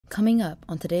Coming up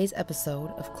on today's episode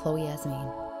of Chloe Yasmin.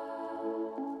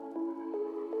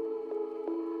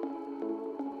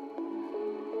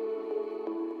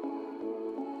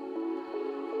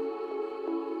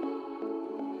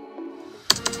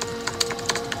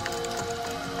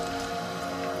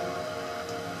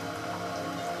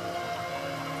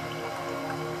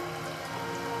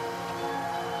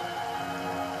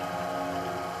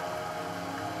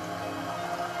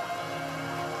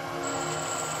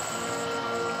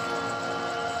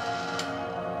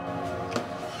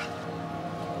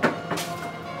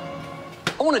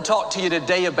 I want to talk to you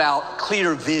today about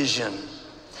clear vision.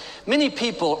 Many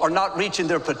people are not reaching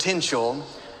their potential,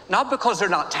 not because they're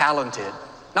not talented,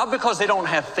 not because they don't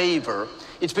have favor.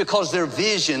 It's because their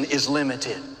vision is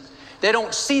limited. They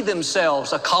don't see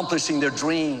themselves accomplishing their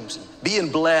dreams, being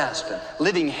blessed, and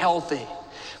living healthy.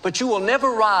 But you will never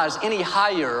rise any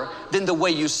higher than the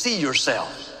way you see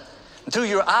yourself. Through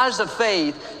your eyes of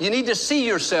faith, you need to see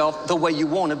yourself the way you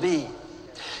want to be.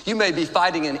 You may be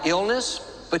fighting an illness,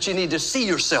 but you need to see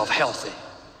yourself healthy.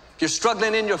 If you're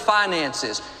struggling in your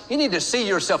finances, you need to see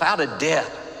yourself out of debt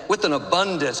with an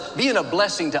abundance, being a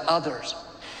blessing to others.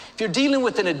 If you're dealing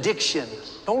with an addiction,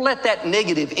 don't let that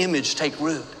negative image take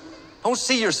root. Don't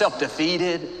see yourself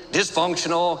defeated,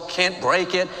 dysfunctional, can't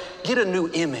break it. Get a new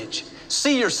image.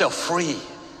 See yourself free.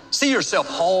 See yourself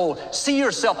whole. See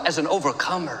yourself as an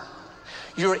overcomer.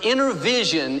 Your inner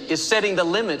vision is setting the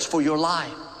limits for your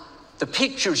life. The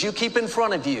pictures you keep in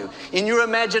front of you, in your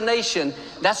imagination,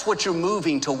 that's what you're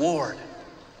moving toward.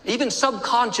 Even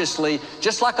subconsciously,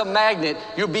 just like a magnet,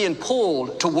 you're being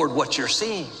pulled toward what you're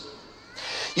seeing.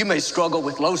 You may struggle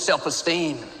with low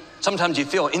self-esteem. Sometimes you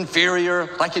feel inferior,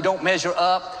 like you don't measure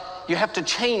up. You have to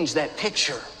change that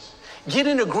picture. Get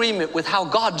in agreement with how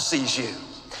God sees you.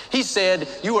 He said,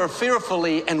 you are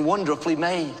fearfully and wonderfully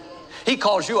made. He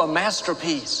calls you a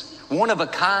masterpiece, one of a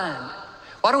kind.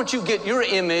 Why don't you get your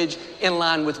image in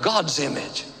line with God's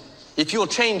image? If you'll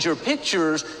change your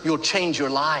pictures, you'll change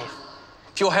your life.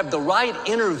 If you'll have the right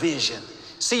inner vision,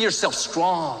 see yourself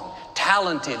strong,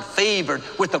 talented, favored,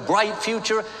 with a bright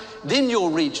future, then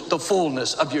you'll reach the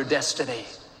fullness of your destiny.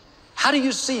 How do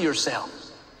you see yourself?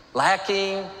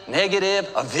 Lacking, negative,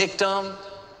 a victim?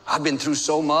 I've been through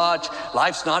so much.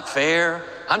 Life's not fair.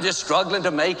 I'm just struggling to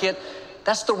make it.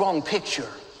 That's the wrong picture.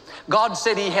 God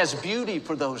said He has beauty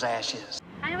for those ashes.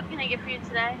 Hi, what can I get for you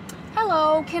today?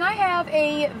 Hello, can I have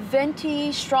a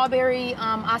venti strawberry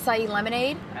acai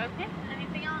lemonade? Okay,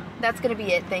 anything else? That's gonna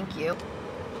be it, thank you.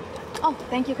 Oh,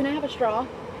 thank you, can I have a straw?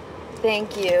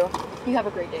 Thank you. You have a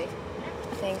great day.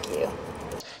 Thank you.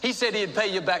 He said He'd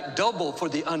pay you back double for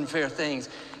the unfair things.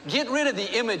 Get rid of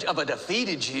the image of a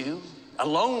defeated you, a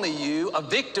lonely you, a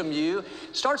victim you.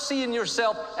 Start seeing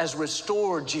yourself as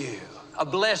restored you, a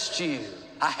blessed you,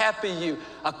 a happy you,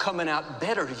 a coming out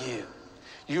better you.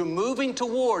 You're moving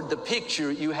toward the picture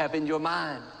you have in your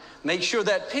mind. Make sure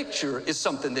that picture is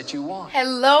something that you want.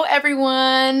 Hello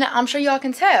everyone. I'm sure y'all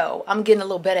can tell I'm getting a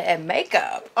little better at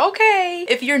makeup. Okay.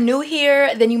 If you're new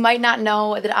here, then you might not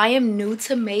know that I am new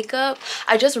to makeup.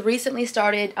 I just recently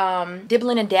started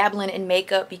dibbling and dabbling in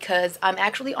makeup because I'm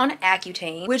actually on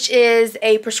Accutane, which is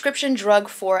a prescription drug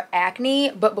for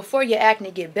acne. But before your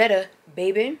acne get better,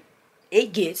 baby,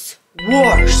 it gets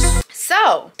worse.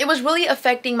 So it was really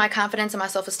affecting my confidence and my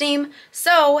self-esteem.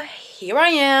 So here I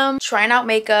am trying out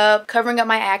makeup, covering up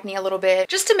my acne a little bit,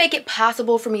 just to make it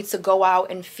possible for me to go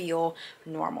out and feel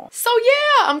normal. So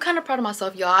yeah, I'm kind of proud of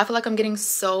myself, y'all. I feel like I'm getting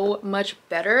so much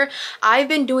better. I've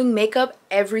been doing makeup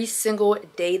every single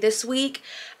day this week.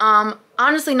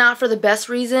 Honestly, not for the best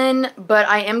reason, but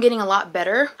I am getting a lot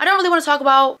better. I don't really want to talk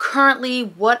about currently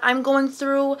what I'm going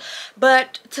through,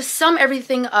 but to sum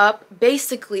everything up,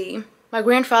 basically, my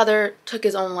grandfather took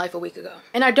his own life a week ago.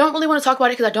 And I don't really want to talk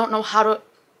about it because I don't know how to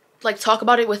talk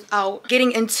about it without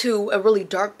getting into a really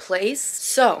dark place.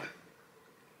 So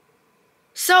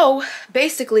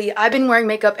basically, I've been wearing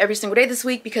makeup every single day this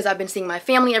week because I've been seeing my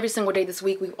family every single day this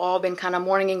week. We've all been kind of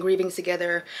mourning and grieving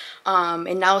together.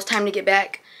 And now it's time to get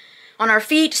back on our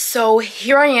feet. So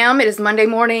here I am. It is Monday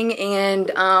morning and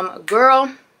girl,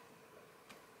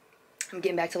 I'm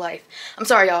getting back to life. I'm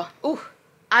sorry, y'all. Ooh.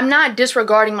 I'm not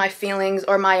disregarding my feelings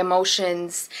or my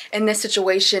emotions in this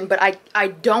situation, but I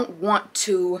don't want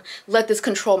to let this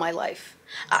control my life.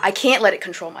 I can't let it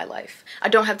control my life. I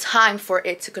don't have time for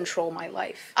it to control my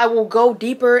life. I will go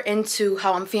deeper into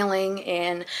how I'm feeling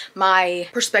and my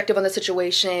perspective on the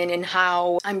situation and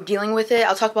how I'm dealing with it.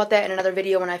 I'll talk about that in another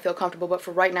video when I feel comfortable, but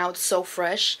for right now it's so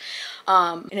fresh.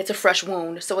 And it's a fresh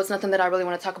wound, so it's nothing that I really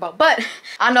want to talk about. But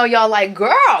I know y'all like,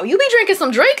 girl, you be drinking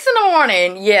some drinks in the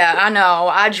morning. Yeah, I know.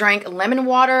 I drank lemon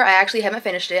water. I actually haven't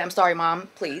finished it. I'm sorry, Mom.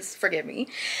 Please forgive me.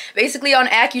 Basically, on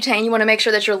Accutane, you want to make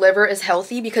sure that your liver is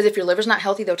healthy, because if your liver's not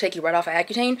healthy, they'll take you right off of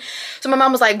Accutane. So my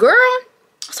mom was like, girl,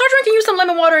 start drinking you some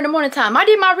lemon water in the morning time. I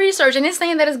did my research and it's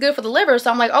saying that it's good for the liver. So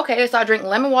I'm like, okay, so I drink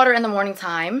lemon water in the morning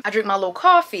time. I drink my little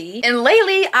coffee. And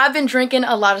lately, I've been drinking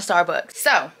a lot of Starbucks.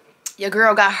 So your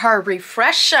girl got her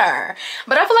refresher.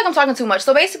 But I feel like I'm talking too much.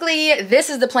 So basically,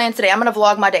 this is the plan today. I'm gonna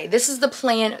vlog my day. This is the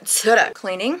plan today.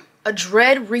 Cleaning, a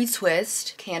dread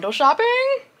retwist, candle shopping,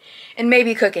 and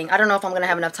maybe cooking. I don't know if I'm gonna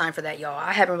have enough time for that, y'all.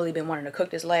 I haven't really been wanting to cook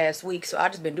this last week, so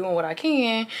I've just been doing what I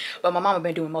can, but my mama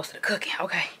been doing most of the cooking,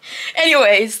 okay?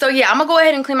 Anyways, so yeah, I'm gonna go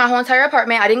ahead and clean my whole entire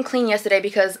apartment. I didn't clean yesterday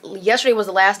because yesterday was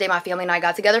the last day my family and I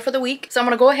got together for the week. So I'm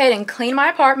gonna go ahead and clean my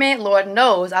apartment. Lord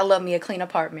knows I love me a clean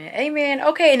apartment. Amen.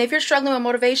 Okay, and if you're struggling with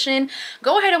motivation,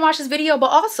 go ahead and watch this video, but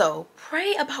also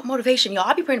pray about motivation, y'all.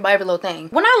 I be praying about every little thing.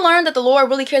 When I learned that the Lord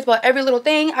really cares about every little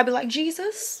thing, I'd be like,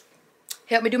 Jesus,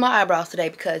 help me do my eyebrows today,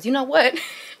 because you know what?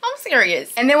 I'm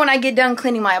serious. And then when I get done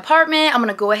cleaning my apartment, I'm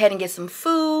gonna go ahead and get some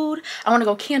food. I wanna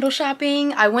go candle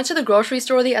shopping. I went to the grocery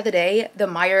store the other day, the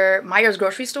Myers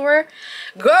grocery store.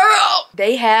 Girl,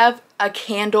 they have a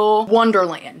candle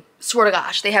wonderland. Swear to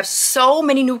gosh, they have so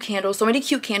many new candles, so many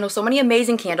cute candles, so many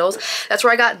amazing candles. That's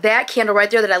where I got that candle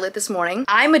right there that I lit this morning.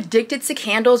 I'm addicted to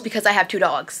candles because I have 2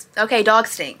 dogs. Okay,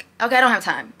 dogs stink. Okay, I don't have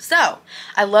time. So,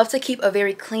 I love to keep a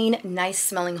very clean, nice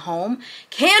smelling home.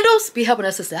 Candles be helping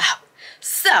us out.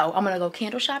 So I'm gonna go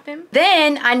candle shopping.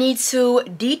 Then I need to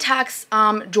detox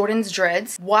Jordan's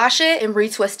dreads, wash it and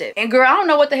retwist it. And girl, I don't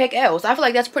know what the heck else. I feel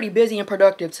like that's pretty busy and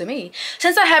productive to me.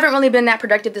 Since I haven't really been that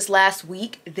productive this last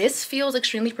week, this feels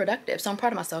extremely productive. So I'm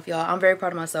proud of myself, y'all. I'm very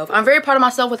proud of myself. I'm very proud of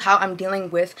myself with how I'm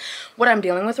dealing with what I'm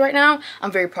dealing with right now.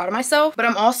 I'm very proud of myself. But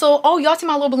I'm also, oh, y'all see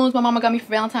my little balloons my mama got me for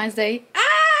Valentine's Day?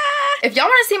 If y'all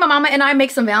want to see my mama and I make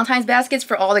some Valentine's baskets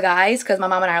for all the guys, because my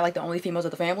mama and I are like the only females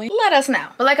of the family, let us know.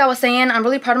 But like I was saying, I'm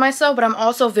really proud of myself, but I'm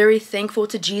also very thankful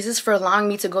to Jesus for allowing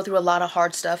me to go through a lot of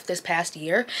hard stuff this past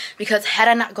year, because had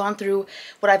I not gone through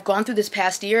what I've gone through this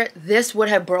past year, this would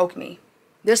have broke me.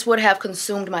 This would have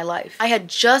consumed my life. I had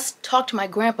just talked to my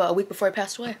grandpa a week before he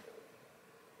passed away.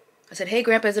 I said, hey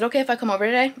grandpa, is it okay if I come over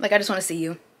today? Like, I just want to see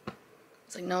you.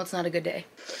 It's like, no, it's not a good day.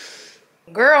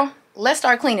 Girl, let's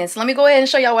start cleaning. So let me go ahead and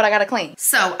show y'all what I gotta clean.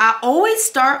 So I always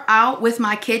start out with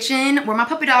my kitchen, where my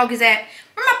puppy dog is at.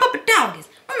 Where my puppy dog is?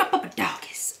 Where my puppy dog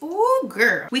is? Ooh,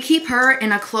 girl. We keep her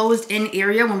in a closed-in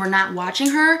area when we're not watching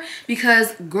her,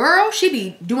 because girl, she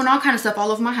be doing all kind of stuff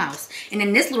all over my house. And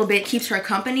then this little bit keeps her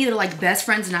company. They're like best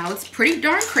friends now. It's pretty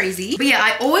darn crazy. But yeah,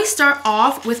 I always start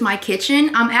off with my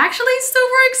kitchen. I'm actually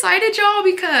super excited, y'all,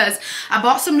 because I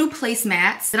bought some new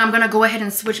placemats that I'm gonna go ahead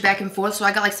and switch back and forth. So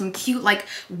I got like some cute like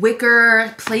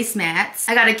wicker placemats.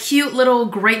 I got a cute little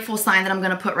grateful sign that I'm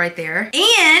gonna put right there.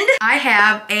 And I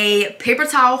have a paper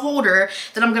towel holder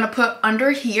that I'm gonna put under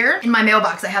here in my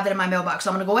mailbox. I have that in my mailbox. So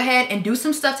I'm gonna go ahead and do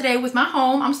some stuff today with my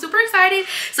home. I'm super excited.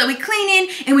 So we cleaning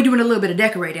and we're doing a little bit of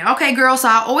decorating. Okay, girl, so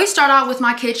I always start out with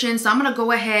my kitchen. So I'm gonna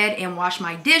go ahead and wash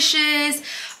my dishes,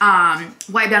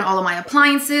 wipe down all of my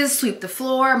appliances, sweep the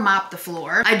floor, mop the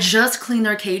floor. I just cleaned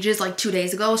their cages like 2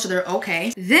 days ago, so they're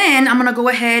okay. Then I'm gonna go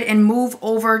ahead and move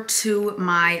over to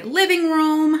my living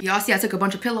room. Y'all see I took a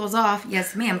bunch of pillows off.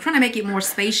 Yes, ma'am. I'm trying to make it more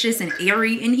spacious and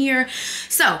airy in here.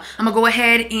 So I'm gonna go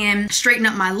ahead and straighten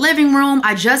up my living room.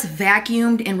 I just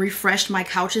vacuumed and refreshed my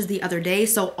couches the other day,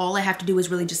 so all I have to do is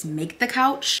really just make the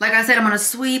couch. Like I said, I'm gonna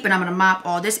sweep and I'm gonna mop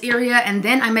all this area, and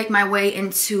then I make my way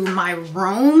into my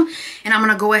room, and I'm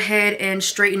gonna go ahead and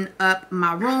straighten up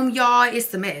my room, y'all.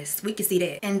 It's a mess. We can see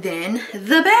that. And then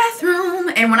the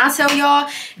bathroom. And when I tell y'all,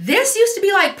 this used to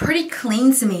be like pretty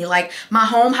clean to me, like my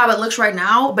home, how it looks right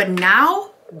now, but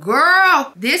now,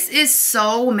 girl, this is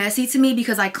so messy to me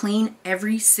because I clean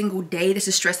every single day. This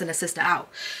is stressing the sister out.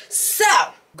 So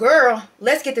girl,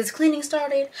 let's get this cleaning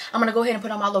started. I'm gonna go ahead and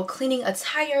put on my little cleaning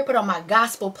attire, put on my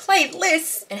gospel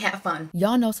playlist, and have fun.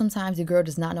 Y'all know sometimes your girl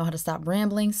does not know how to stop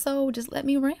rambling, so just let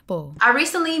me ramble. I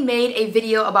recently made a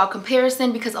video about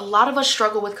comparison because a lot of us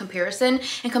struggle with comparison,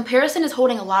 and comparison is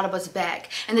holding a lot of us back.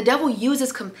 And the devil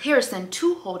uses comparison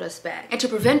to hold us back and to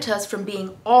prevent us from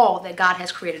being all that God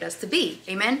has created us to be.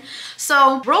 Amen?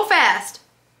 So real fast,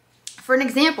 for an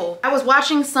example, I was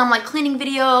watching some like cleaning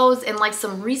videos and like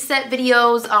some reset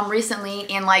videos recently,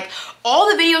 and like all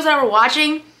the videos that I were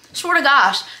watching, Swear to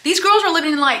gosh, these girls are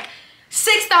living in like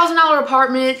 $6,000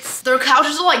 apartments. Their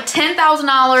couches are like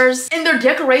 $10,000 and their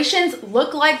decorations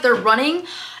look like they're running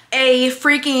a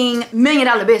freaking $1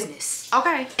 million business.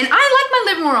 Okay, and I like my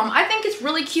living room. I think it's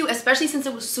really cute, especially since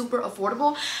it was super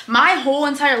affordable. My whole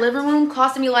entire living room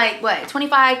costed me like, what,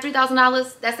 $25,000,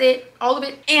 $3,000? That's it, all of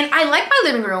it. And I like my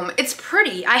living room. It's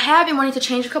pretty. I have been wanting to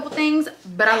change a couple things,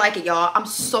 but I like it, y'all. I'm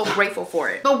so grateful for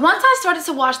it. But once I started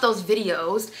to watch those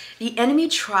videos, the enemy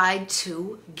tried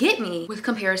to get me with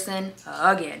comparison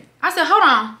again. I said, hold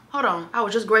on. I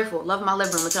was just grateful, loving my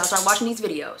living room until I started watching these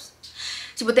videos.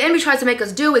 See, what the enemy tries to make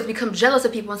us do is become jealous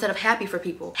of people instead of happy for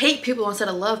people. Hate people instead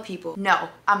of love people. No,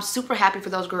 I'm super happy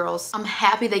for those girls. I'm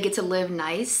happy they get to live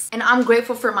nice. And I'm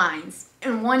grateful for mine.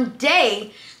 And one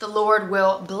day, the Lord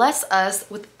will bless us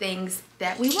with things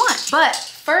that we want. But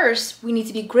first, we need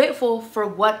to be grateful for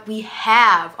what we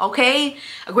have, okay?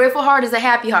 A grateful heart is a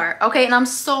happy heart, okay? And I'm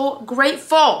so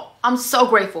grateful. I'm so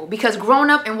grateful because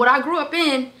growing up and what I grew up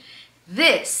in,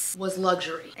 this was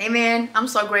luxury. Amen. I'm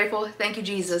so grateful. Thank you,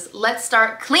 Jesus. Let's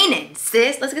start cleaning,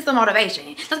 sis. Let's get some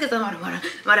motivation. Let's get some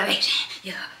motivation.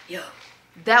 Yeah.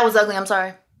 That was ugly. I'm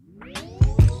sorry.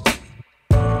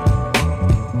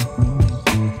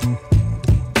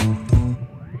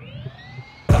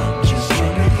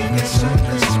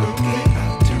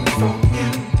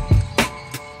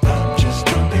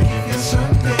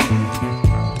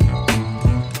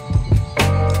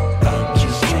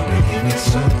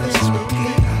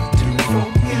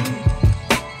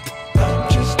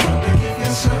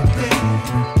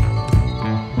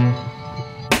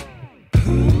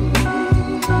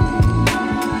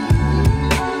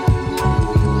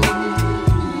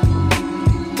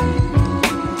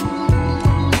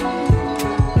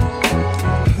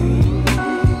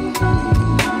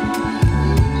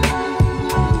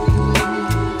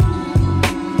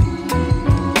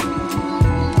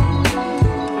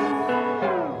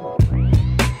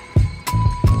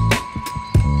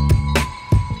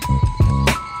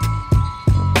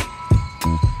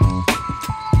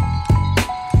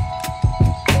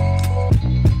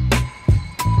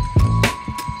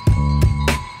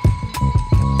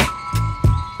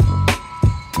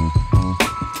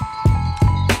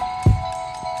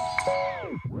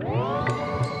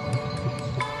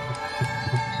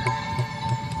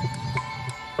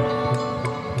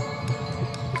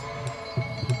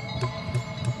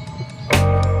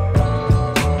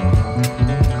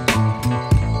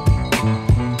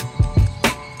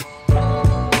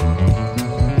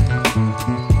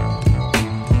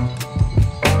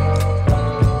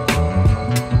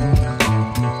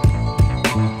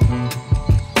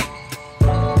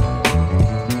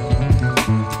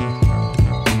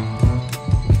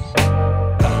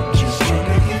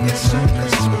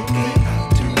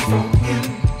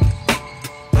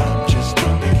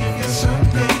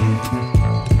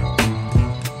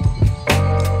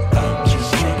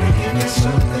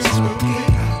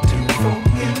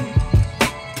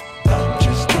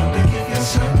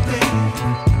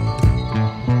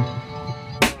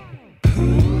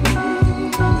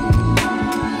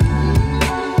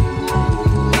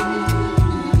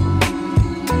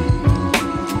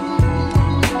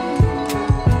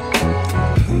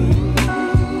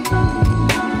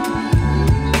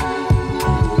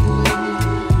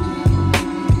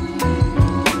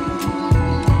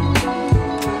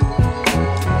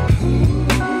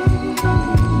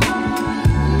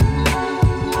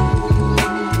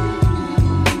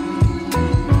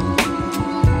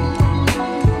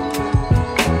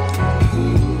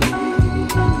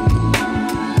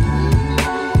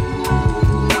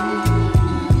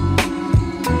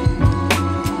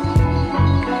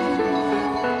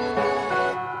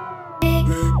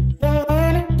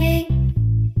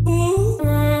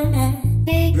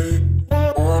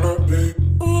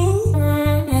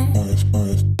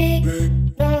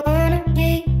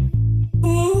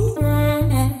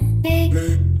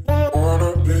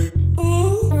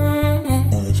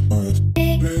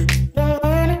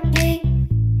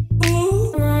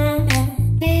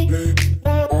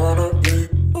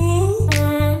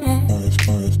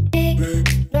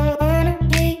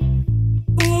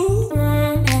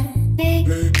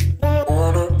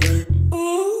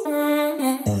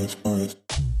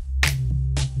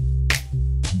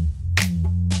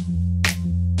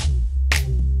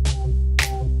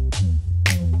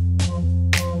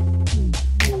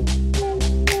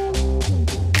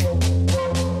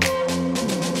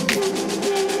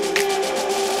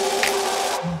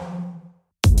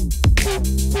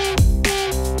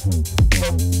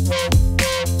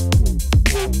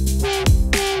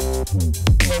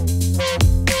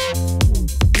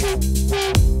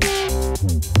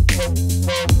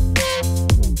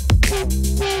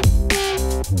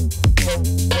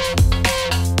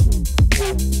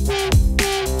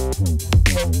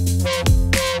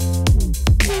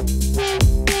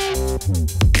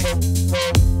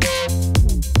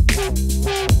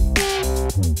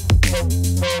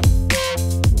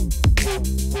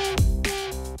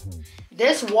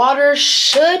 water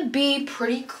should be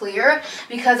pretty clear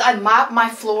because I mop my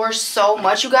floor so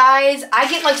much, you guys. I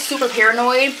get like super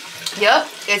paranoid. Yep,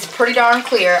 it's pretty darn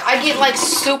clear. I get like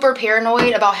super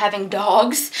paranoid about having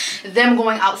dogs, them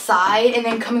going outside and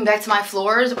then coming back to my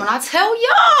floors. When I tell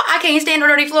y'all I can't stand no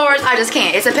dirty floors, I just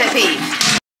can't. It's a pet peeve.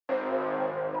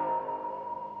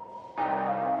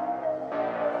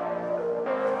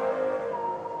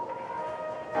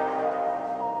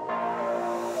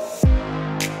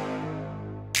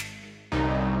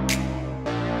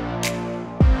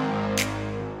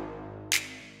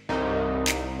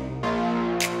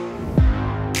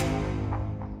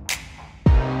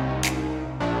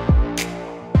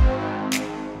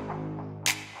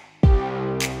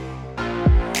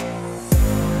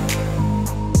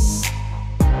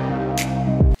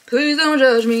 Please don't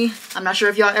judge me. I'm not sure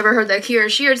if y'all ever heard that Kira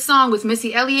Sheard song with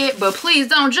Missy Elliott, but please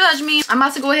don't judge me. I'm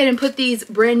about to go ahead and put these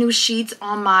brand new sheets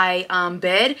on my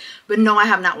bed, but no, I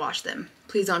have not washed them.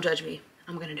 Please don't judge me.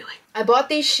 I'm gonna do it. I bought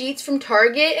these sheets from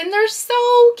Target and they're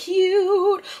so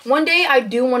cute. One day I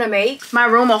do want to make my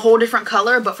room a whole different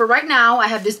color, but for right now I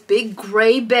have this big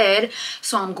gray bed,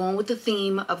 so I'm going with the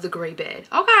theme of the gray bed.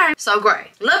 Okay, so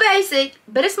gray. A little basic,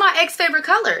 but it's my ex favorite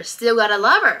color. Still gotta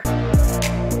love her.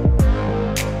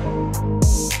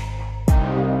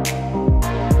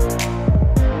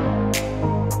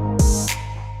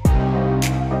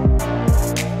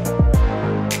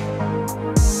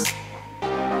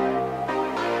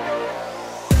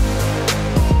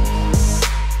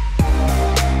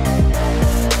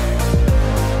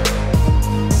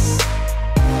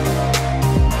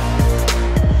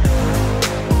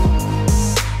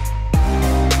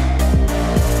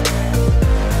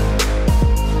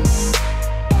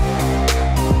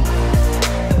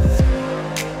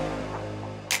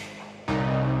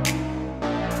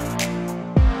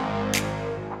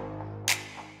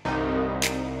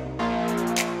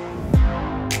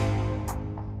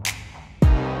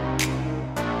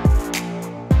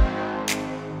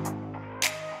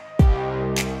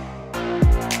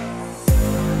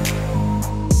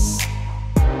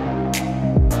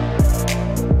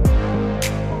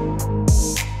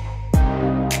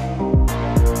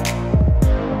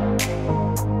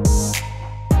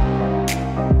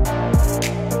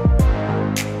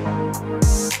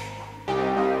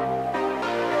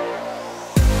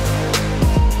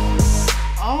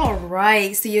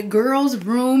 Right, so your girl's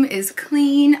room is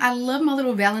clean. I love my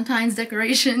little Valentine's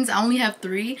decorations. I only have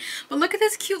 3, but look at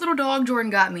this cute little dog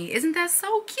Jordan got me. Isn't that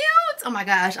so cute? Oh my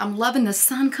gosh, I'm loving the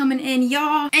sun coming in,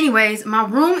 y'all. Anyways, my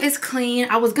room is clean.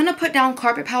 I was gonna put down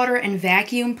carpet powder and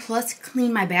vacuum plus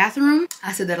clean my bathroom.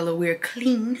 I said that a little weird,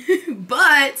 clean,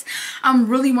 but I'm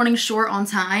really running short on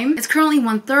time. It's currently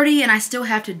 1:30 and I still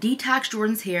have to detox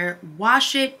Jordan's hair,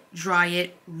 wash it, dry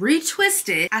it, retwist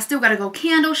it. I still gotta go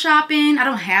candle shopping. I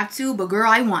don't have to, but girl,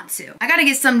 I want to. I gotta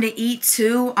get something to eat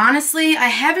too. Honestly, I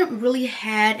haven't really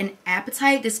had an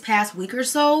appetite this past week or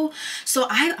so, so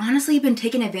I've honestly been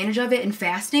taking advantage of it and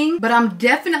fasting, but I'm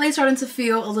definitely starting to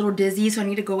feel a little dizzy, so I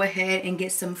need to go ahead and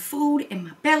get some food in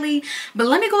my belly. But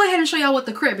let me go ahead and show y'all what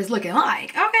the crib is looking like.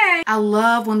 Okay, I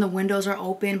love when the windows are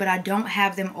open, but I don't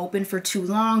have them open for too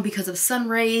long because of sun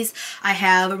rays. I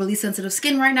have a really sensitive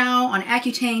skin right now on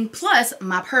Accutane, plus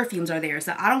my perfumes are there,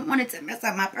 so I don't want it to mess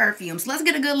up my perfumes. Let's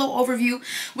get a good little overview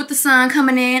with the sun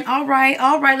coming in. All right,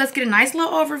 let's get a nice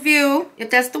little overview,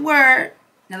 if that's the word.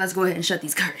 Now let's go ahead and shut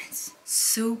these curtains.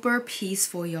 Super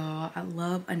peaceful, y'all. I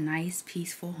love a nice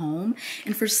peaceful home,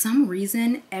 and for some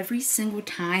reason every single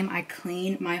time I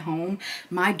clean my home,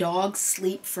 my dogs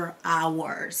sleep for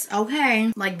hours.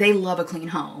 Okay, like they love a clean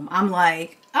home. I'm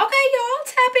like, okay, y'all,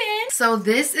 tap in. So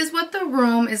this is what the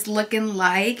room is looking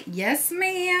like. Yes,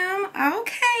 ma'am.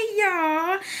 Okay,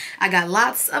 y'all. I got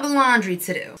lots of laundry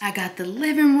to do. I got the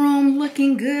living room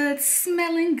looking good,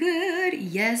 smelling good.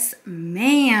 Yes,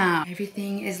 ma'am.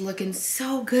 Everything is looking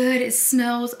so good. It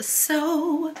smells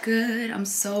so good. I'm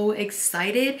so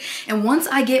excited. And once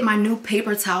I get my new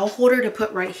paper towel holder to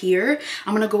put right here,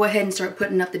 I'm gonna go ahead and start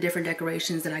putting up the different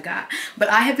decorations that I got. But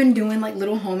I have been doing like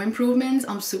little home improvements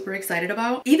I'm super excited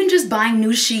about. Even just buying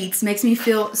new sheets makes me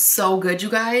feel so good, you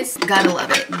guys. Gotta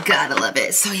love it, gotta love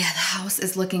it. So yeah, the house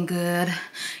is looking good.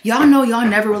 Y'all know y'all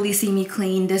never really see me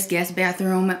clean this guest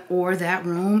bathroom or that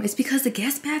room. It's because the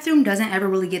guest bathroom doesn't ever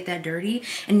really get that dirty.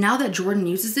 And now that Jordan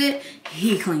uses it,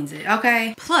 he cleans it. it,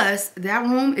 okay? Plus, that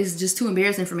room is just too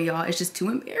embarrassing for me, y'all. It's just too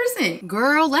embarrassing.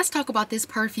 Girl, let's talk about this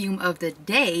perfume of the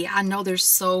day. I know there's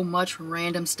so much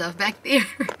random stuff back there.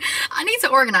 I need to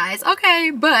organize,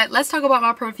 okay? But let's talk about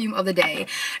my perfume of the day.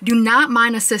 Do not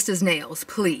mind a sister's nails,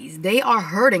 please. They are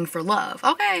hurting for love,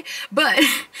 okay? But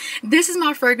this is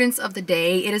my fragrance of the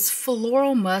day. It is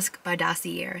Floral Musk by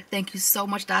Dossier. Thank you so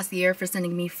much, Dossier, for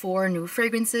sending me 4 new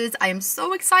fragrances. I am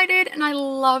so excited and I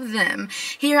love them.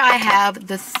 Here I have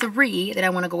the 3 that I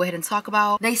want to go ahead and talk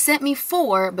about. They sent me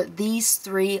 4, but these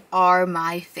 3 are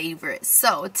my favorites.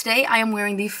 So today I am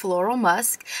wearing the Floral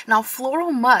Musk. Now,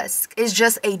 Floral Musk is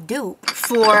just a dupe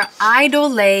for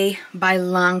Idole by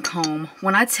Lancome.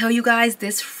 When I tell you guys,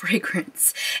 this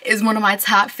fragrance is one of my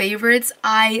top favorites.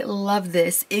 I love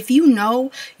this. If you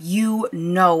know, you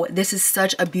know. This is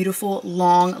such a beautiful,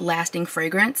 long-lasting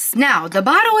fragrance. Now, the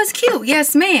bottle is cute,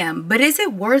 yes ma'am, but is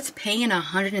it worth paying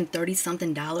 $130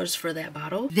 something for that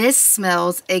bottle? This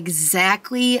smells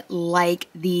exactly like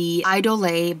the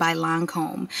Idole by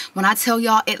Lancome. When I tell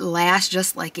y'all, it lasts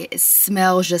just like it. It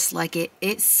smells just like it.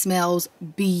 It smells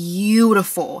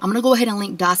beautiful. I'm gonna go ahead and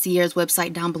link Dossier's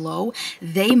website down below.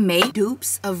 They make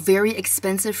dupes of very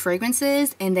expensive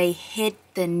fragrances and they hit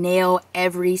the nail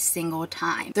every single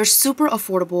time. They're super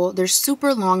affordable, they're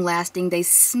super long lasting, they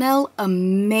smell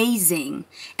amazing,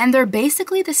 and they're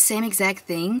basically the same exact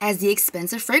thing as the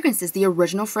expensive fragrances, the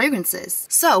original fragrances.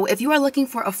 So if you are looking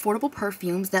for affordable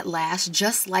perfumes that last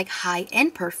just like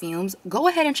high-end perfumes, go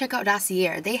ahead and check out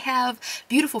Dossier. They have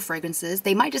beautiful fragrances,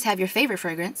 they might just have your favorite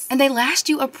fragrance, and they last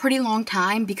you a pretty long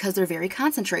time because they're very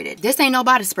concentrated. This ain't no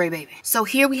body spray, baby. So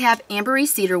here we have Ambery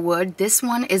Cedarwood. This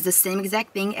one is the same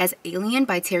exact thing as Alien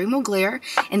by Terry Mugler,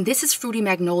 and this is Fruity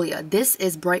Magnolia. This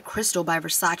is Bright Crystal by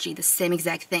Versace, the same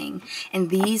exact thing, and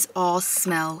these all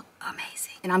smell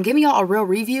amazing. And I'm giving y'all a real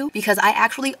review because I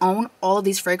actually own all of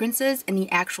these fragrances in the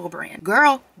actual brand.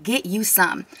 Girl, get you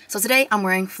some. So today I'm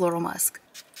wearing Floral Musk.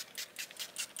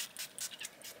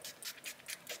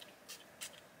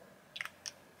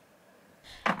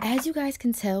 As you guys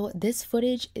can tell, this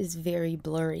footage is very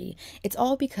blurry. It's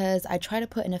all because I try to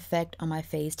put an effect on my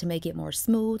face to make it more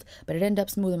smooth, but it ended up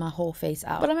smoothing my whole face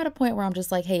out. But I'm at a point where I'm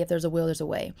just like, hey, if there's a will, there's a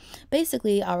way.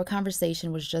 Basically, our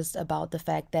conversation was just about the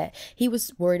fact that he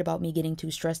was worried about me getting too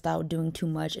stressed out, doing too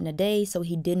much in a day, so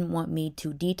he didn't want me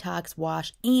to detox,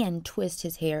 wash, and twist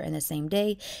his hair in the same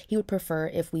day. He would prefer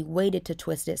if we waited to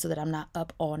twist it so that I'm not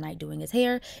up all night doing his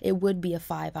hair. It would be a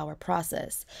 5-hour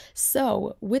process.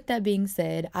 So with that being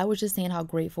said, I was just saying how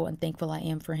grateful and thankful I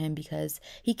am for him because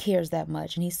he cares that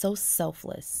much and he's so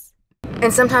selfless.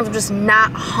 And sometimes I'm just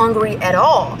not hungry at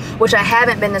all, which I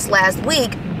haven't been this last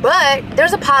week, but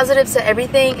there's a positive to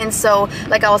everything. And so,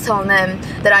 like I was telling them,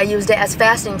 that I used it as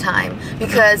fasting time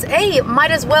because, hey,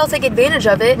 might as well take advantage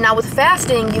of it. Now with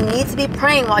fasting, you need to be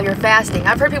praying while you're fasting.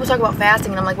 I've heard people talk about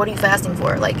fasting and I'm like, what are you fasting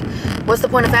for? Like, what's the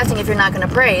point of fasting if you're not going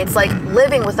to pray? It's like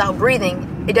living without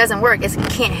breathing. It doesn't work. It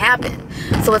can't happen.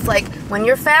 So it's like when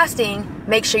you're fasting,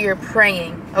 make sure you're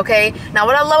praying, okay? Now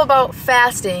what I love about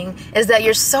fasting is that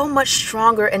you're so much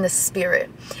stronger in the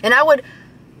spirit. And I would,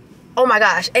 oh my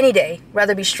gosh, any day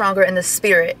rather be stronger in the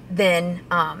spirit than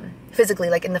physically,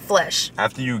 like in the flesh.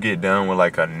 After you get done with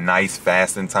like a nice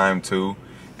fasting time too,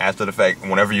 after the fact,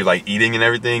 whenever you're like eating and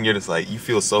everything, you're just like, you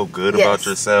feel so good about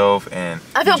yourself, and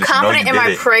I feel confident in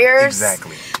my prayers.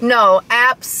 Exactly. No,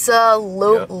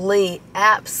 absolutely. Yep.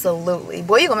 Absolutely.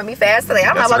 Boy, you're gonna make me fast today.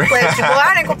 I'm not about to play with you, boy.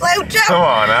 I ain't gonna play with you. Come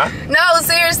on, huh? No,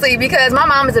 seriously, because my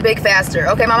mom is a big faster.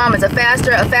 Okay, my mom is a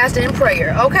faster in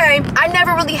prayer. Okay, I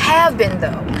never really have been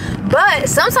though. But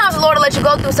sometimes the Lord will let you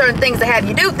go through certain things to have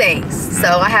you do things.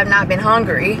 So I have not been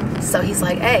hungry. So he's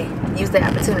like, hey, use the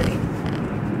opportunity.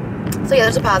 So yeah,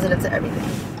 there's a positive to everything.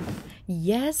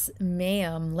 Yes,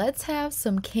 ma'am. Let's have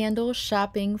some candle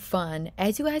shopping fun.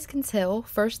 As you guys can tell,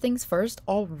 first things first,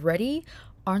 already,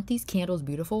 aren't these candles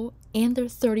beautiful? And they're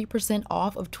 30%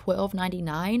 off of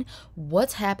 $12.99.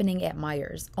 What's happening at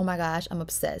Myers? Oh my gosh, I'm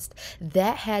obsessed.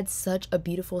 That had such a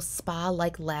beautiful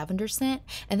spa-like lavender scent.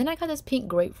 And then I got this pink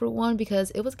grapefruit one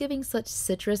because it was giving such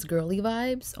citrus girly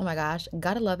vibes. Oh my gosh,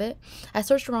 gotta love it. I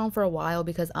searched around for a while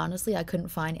because honestly, I couldn't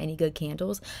find any good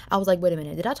candles. I was like, wait a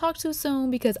minute, did I talk too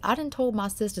soon? Because I done told my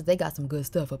sisters they got some good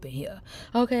stuff up in here.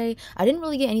 Okay, I didn't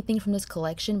really get anything from this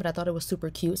collection, but I thought it was super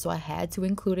cute, so I had to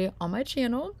include it on my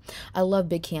channel. I love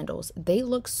big candles. They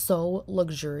look so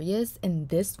luxurious, and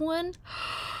this one,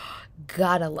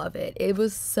 gotta love it. It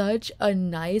was such a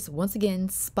nice, once again,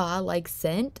 spa-like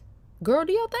scent. Girl,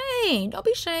 do your thing. Don't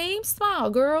be ashamed.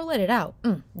 Smile, girl. Let it out.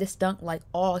 This stunk like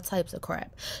all types of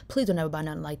crap. Please don't ever buy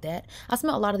nothing like that. I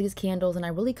smelled a lot of these candles and I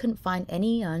really couldn't find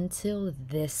any until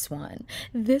this one.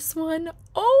 This one,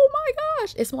 oh my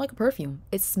gosh. It smelled like a perfume.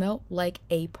 It smelled like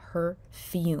a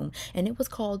perfume. And it was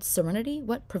called Serenity.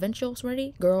 What? Provincial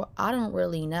Serenity? Girl, I don't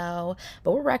really know.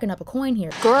 But we're racking up a coin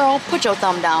here. Girl, put your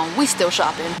thumb down. We still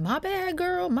shopping. My bad,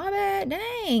 girl. My bad.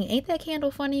 Dang. Ain't that candle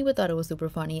funny? We thought it was super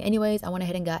funny. Anyways, I went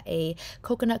ahead and got a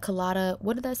coconut colada.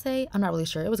 What did that say? I'm not really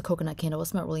sure. It was a coconut candle. It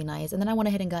smelled really nice. And then I went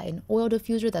ahead and got an oil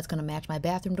diffuser that's going to match my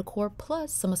bathroom decor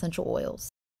plus some essential oils.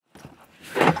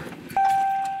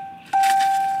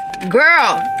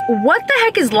 Girl, what the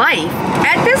heck is life?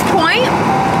 At this point,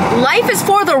 life is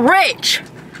for the rich.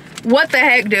 What the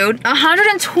heck, dude?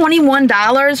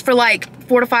 $121 for like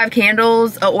 4 to 5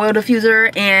 candles, an oil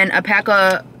diffuser, and a pack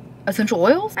of essential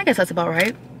oils? I guess that's about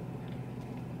right.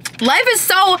 Life is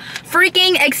so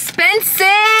freaking expensive.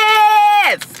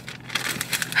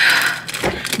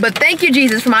 But thank you,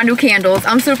 Jesus, for my new candles.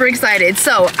 I'm super excited.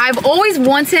 So I've always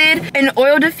wanted an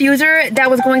oil diffuser that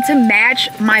was going to match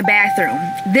my bathroom.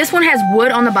 This one has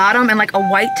wood on the bottom and like a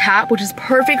white top, which is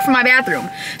perfect for my bathroom.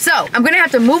 So I'm gonna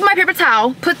have to move my paper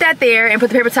towel, put that there, and put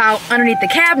the paper towel underneath the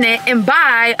cabinet and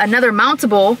buy another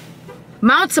mountable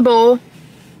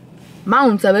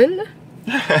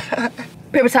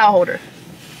paper towel holder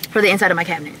for the inside of my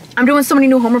cabinet. I'm doing so many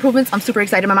new home improvements. I'm super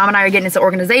excited. My mom and I are getting into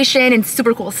organization and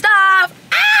super cool stuff.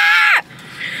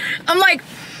 I'm like,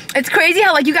 it's crazy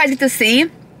how like you guys get to see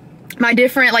my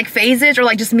different like phases or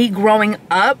like just me growing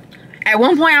up. At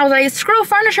one point I was like, screw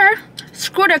furniture,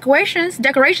 screw decorations,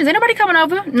 ain't nobody coming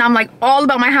over. And I'm like all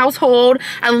about my household.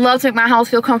 I love to make my house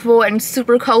feel comfortable and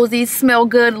super cozy, smell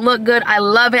good, look good. I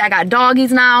love it. I got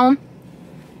doggies now.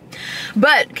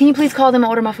 But can you please call them and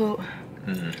order my food?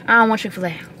 I don't want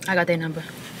Chick-fil-A. I got their number.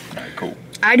 Alright, cool.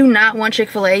 I do not want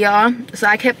Chick-fil-A, y'all. So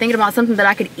I kept thinking about something that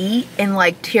I could eat and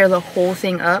like tear the whole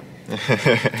thing up.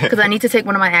 Because I need to take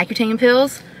one of my Accutane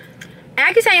pills.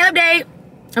 Accutane update.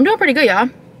 I'm doing pretty good, y'all.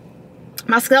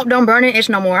 My scalp don't burn and itch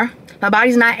no more. My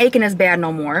body's not aching as bad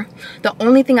no more. The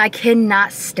only thing I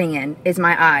cannot stand is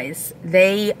my eyes.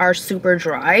 They are super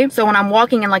dry. So when I'm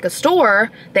walking in like a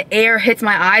store, the air hits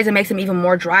my eyes and makes them even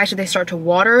more dry, so they start to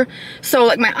water. So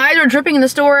like my eyes are dripping in the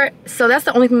store. So that's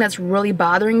the only thing that's really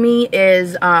bothering me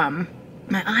is my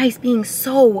eyes being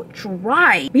so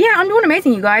dry. But yeah, I'm doing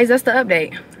amazing, you guys. That's the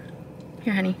update.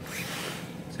 Here, honey.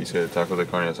 So you said tacos de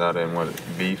carne asada and what?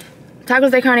 Beef? Tacos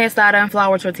de carne asada and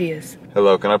flour tortillas.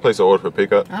 Hello, can I place an order for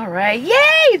pickup? All right,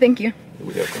 yay, thank you.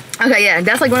 We have them. Okay, yeah,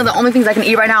 that's like one of the only things I can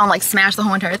eat right now and like smash the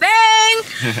whole entire thing.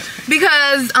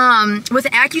 Because with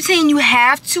Accutane, you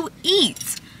have to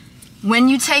eat when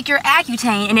you take your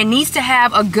Accutane, and it needs to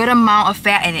have a good amount of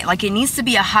fat in it. Like it needs to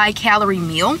be a high calorie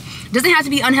meal. It doesn't have to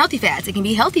be unhealthy fats. It can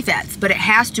be healthy fats, but it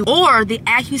has to, or the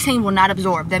Accutane will not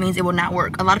absorb. That means it will not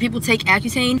work. A lot of people take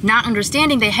Accutane not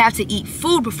understanding they have to eat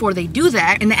food before they do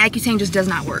that, and the Accutane just does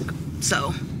not work.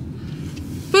 So,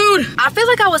 food. I feel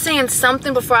like I was saying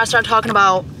something before I started talking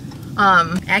about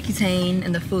Accutane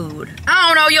and the food. I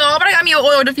don't know, y'all, but I got me an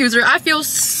oil diffuser. I feel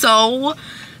so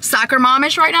soccer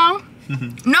momish right now. No,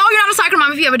 you're not a soccer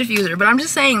mom if you have a diffuser, but I'm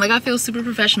just saying, like, I feel super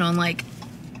professional and like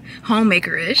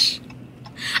homemaker-ish.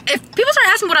 If people start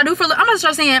asking what I do for a living, I'm gonna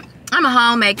start saying I'm a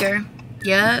homemaker.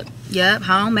 Yep,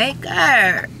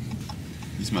 homemaker.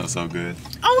 You smell so good.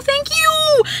 Oh, thank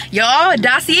you, y'all.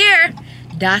 Dossier.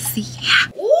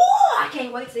 Ooh, I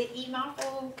can't wait to eat my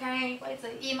food. Can't wait to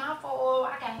eat my food.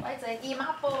 I can't wait to eat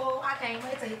my food. I can't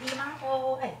wait to eat my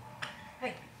food.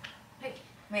 Hey.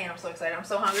 Man, I'm so excited. I'm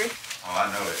so hungry. Oh, I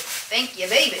know it. Thank you,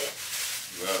 baby.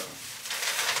 You're welcome.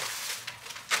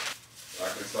 So I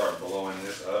can start blowing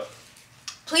this up.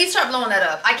 Please start blowing that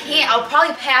up. I can't. I'll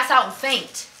probably pass out and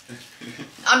faint.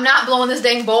 I'm not blowing this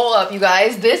dang bowl up, you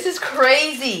guys. This is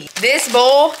crazy. This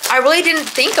bowl, I really didn't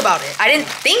think about it. I didn't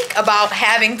think about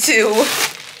having to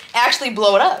actually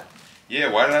blow it up.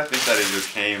 Yeah, why did I think that it just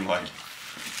came like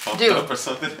pumped up or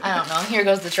something? I don't know. Here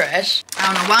goes the trash. I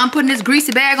don't know why I'm putting this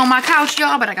greasy bag on my couch,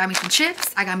 y'all, but I got me some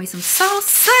chips. I got me some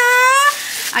salsa.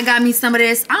 I got me some of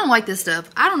this. I don't like this stuff.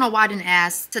 I don't know why I didn't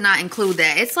ask to not include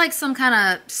that. It's like some kind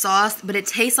of sauce, but it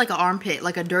tastes like an armpit,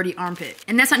 like a dirty armpit.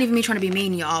 And that's not even me trying to be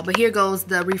mean, y'all. But here goes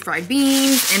the refried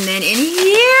beans. And then in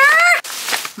here,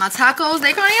 my tacos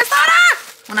de carne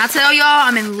asada. When I tell y'all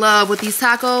I'm in love with these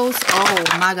tacos, oh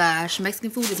my gosh,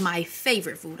 Mexican food is my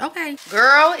favorite food. Okay.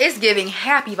 Girl, it's giving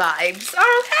happy vibes.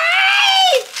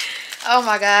 Okay. Oh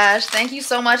my gosh. Thank you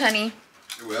so much, honey.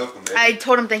 You're welcome, baby. I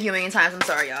told him thank you a million times. I'm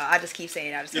sorry, y'all. I just keep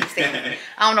saying it.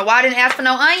 I don't know why I didn't ask for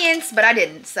no onions, but I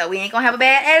didn't. So we ain't gonna have a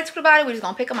bad attitude about it. We're just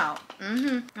gonna pick them out.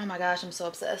 Oh my gosh, I'm so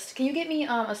obsessed. Can you get me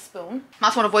a spoon? I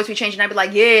just want to voice be changing. I'd be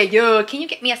like, yeah. Can you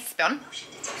get me a spoon?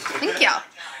 Thank you.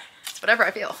 It's whatever I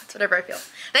feel. It's whatever I feel.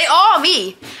 They all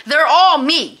me. They're all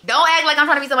me. Don't act like I'm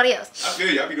trying to be somebody else. I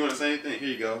feel you. I be doing the same thing. Here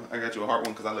you go. I got you a heart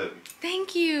one because I love you.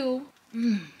 Thank you.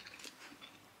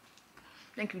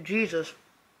 Thank you, Jesus.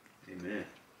 Amen.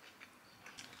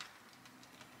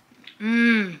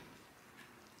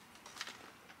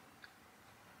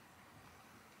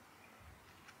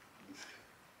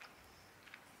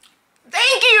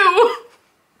 Thank you.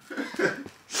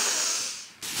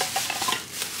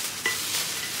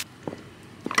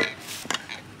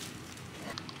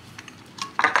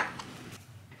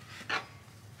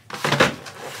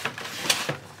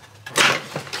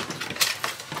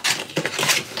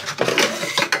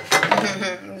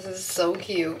 This is so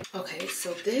cute. Okay,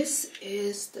 so this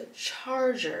is the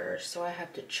charger, so I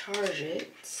have to charge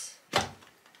it.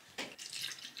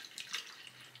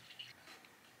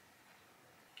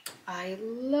 I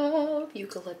love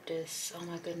eucalyptus. Oh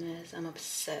my goodness, I'm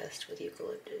obsessed with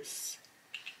eucalyptus.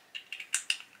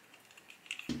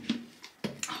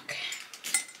 Okay.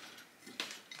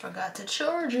 Forgot to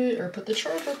charge it or put the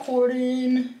charger cord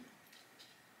in.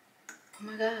 Oh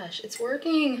my gosh, it's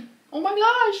working. Oh my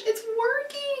gosh, it's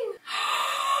working.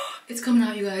 It's coming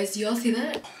out, you guys. Do y'all see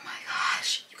that? Oh my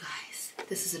gosh, you guys,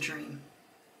 this is a dream.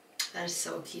 That is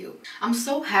so cute. I'm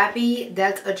so happy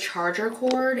that's a charger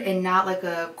cord and not like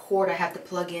a cord I have to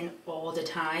plug in all the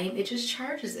time. It just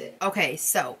charges it. Okay,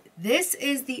 so this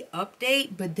is the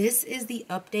update, but this is the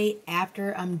update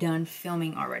after I'm done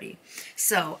filming already.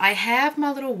 So I have my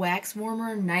little wax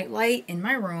warmer nightlight in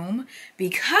my room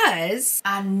because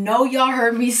I know y'all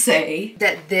heard me say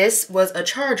that this was a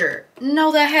charger. No,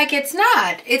 the heck it's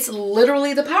not. It's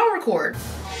literally the power cord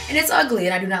and it's ugly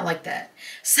and I do not like that.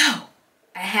 So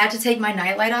I had to take my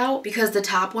nightlight out because the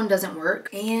top one doesn't work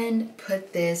and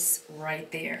put this right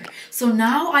there. So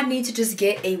now I need to just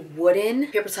get a wooden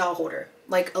paper towel holder,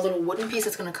 like a little wooden piece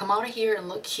that's gonna come out of here and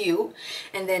look cute.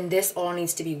 And then this all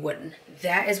needs to be wooden.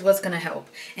 That is what's gonna help.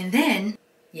 And then,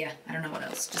 yeah, I don't know what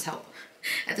else, just help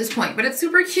at this point, but it's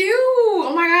super cute.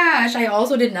 Oh my gosh, I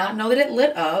also did not know that it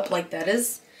lit up. Like that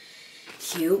is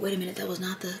cute. Wait a minute, that was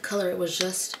not the color. It was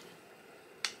just,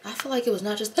 I feel like it was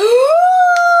not just,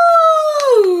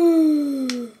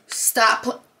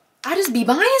 stop. I just be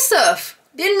buying stuff.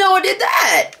 Didn't know I did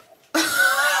that.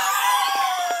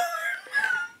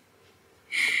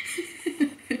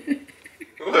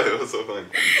 What? It was so funny.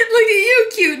 Look at you,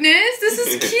 cuteness. This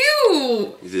is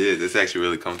cute. It is. It's actually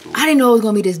really comfortable. I didn't know it was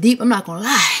gonna be this deep. I'm not gonna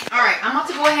lie. All right, I'm about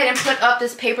to go ahead and put up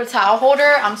this paper towel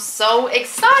holder. I'm so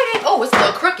excited. Oh, it's a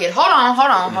little crooked. Hold on.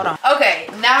 Okay,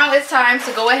 now it's time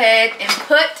to go ahead and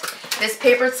put this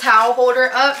paper towel holder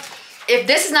up. If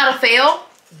this is not a fail,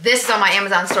 this is on my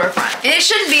Amazon storefront. And it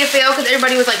shouldn't be a fail because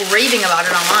everybody was like raving about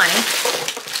it online.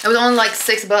 It was only like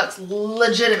 $6,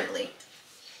 legitimately.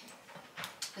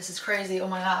 This is crazy. Oh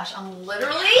my gosh, I'm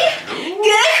literally gonna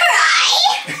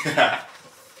cry.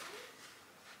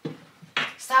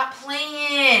 Stop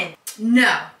playing.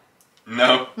 No.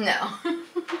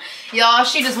 Y'all,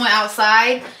 she just went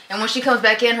outside and when she comes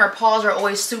back in, her paws are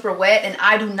always super wet and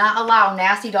I do not allow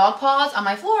nasty dog paws on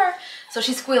my floor. So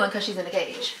she's squealing because she's in a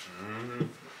cage.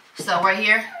 So right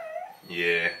here?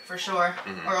 Yeah. For sure.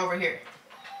 Or over here?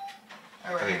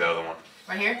 Or right I think here? the other one.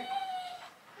 Right here?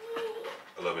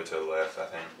 A little bit to the left, I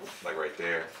think. Like right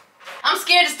there. I'm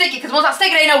scared to stick it because once I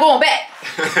stick it, ain't no going back.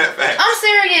 I'm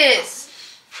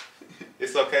serious.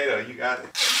 It's okay though, you got it.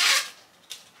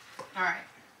 Alright.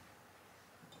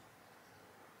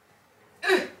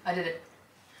 I did it.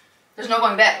 There's no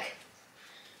going back.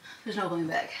 There's no going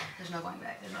back. There's no going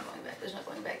back. There's no going back. There's no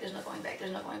going back. There's no going back.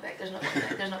 There's no going back. There's no going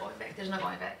back. There's no going back. There's no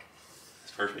going back.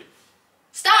 It's perfect.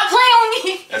 Stop playing with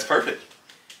me! That's perfect.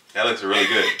 That looks really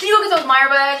good. Can you go get those Meyer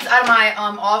bags out of my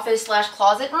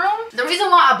office/closet room? The reason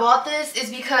why I bought this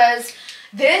is because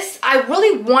this, I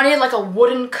really wanted like a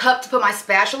wooden cup to put my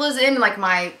spatulas in, like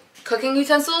my cooking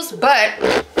utensils, but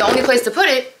the only place to put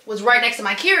it was right next to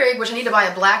my Keurig, which I need to buy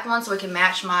a black one so it can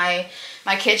match my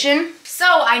kitchen. So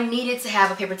I needed to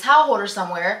have a paper towel holder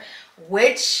somewhere,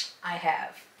 which I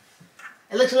have.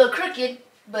 It looks a little crooked,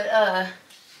 but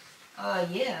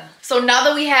yeah. So now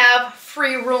that we have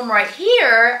free room right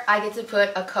here, I get to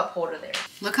put a cup holder there.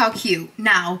 Look how cute.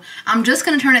 Now, I'm just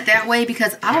gonna turn it that way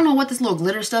because I don't know what this little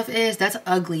glitter stuff is. That's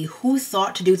ugly. Who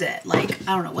thought to do that? Like,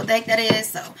 I don't know what the heck that is.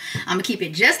 So I'm gonna keep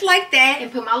it just like that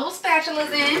and put my little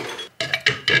spatulas in.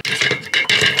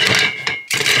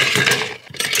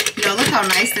 Yo, look how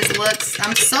nice this looks.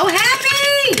 I'm so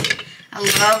happy. I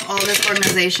love all this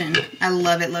organization. I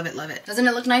love it, love it, love it. Doesn't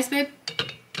it look nice, babe?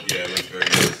 Yeah, it looks very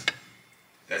nice.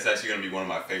 That's actually gonna be one of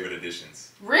my favorite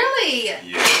additions. Really?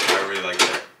 Yeah, I really like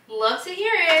that. Love to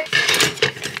hear it.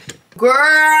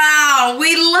 Girl,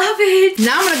 we love it.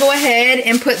 Now I'm gonna go ahead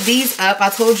and put these up. I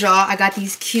told y'all I got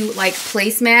these cute like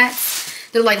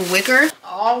placemats. They're like wicker.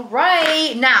 All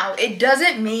right, now it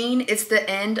doesn't mean it's the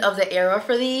end of the era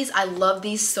for these. I love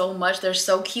these so much. They're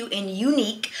so cute and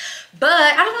unique. But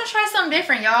I just want to try something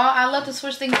different, y'all. I love to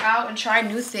switch things out and try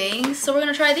new things. So we're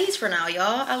gonna try these for now,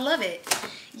 y'all. I love it.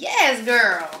 Yes,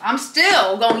 girl. I'm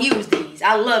still gonna use these.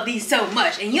 I love these so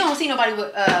much. And you don't see nobody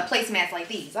with placemats like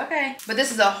these, okay? But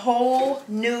this is a whole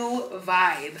new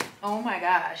vibe. Oh my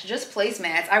gosh, just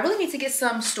placemats. I really need to get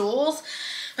some stools,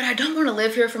 but I don't want to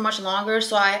live here for much longer.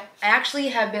 So I actually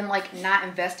have been like not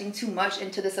investing too much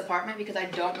into this apartment because I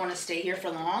don't want to stay here for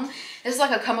long. This is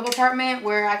like a come up apartment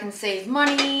where I can save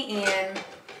money and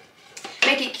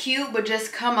make it cute, but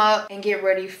just come up and get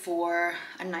ready for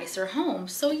a nicer home.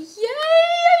 So yay, I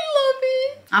love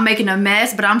it. I'm making a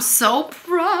mess, but I'm so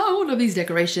proud of these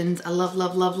decorations. I love,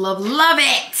 love, love, love, love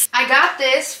it. I got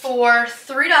this for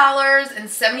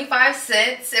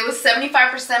 $3.75. It was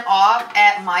 75% off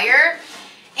at Meijer.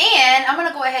 And I'm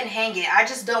gonna go ahead and hang it. I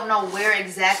just don't know where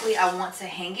exactly I want to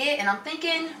hang it. And I'm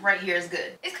thinking right here is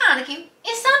good. It's kind of cute.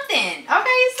 It's something. Okay,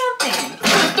 it's something.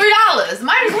 It's $3.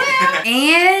 Might as well.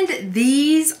 And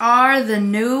these are the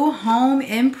new home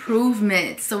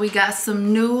improvements. So we got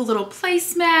some new little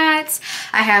placemats.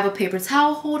 I have a paper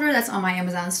towel holder that's on my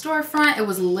Amazon storefront. It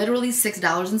was literally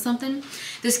 $6 and something.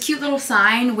 This cute little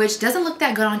sign, which doesn't look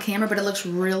that good on camera, but it looks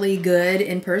really good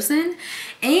in person.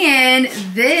 And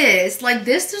this, like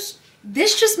this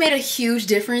just made a huge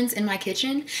difference in my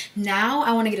kitchen. Now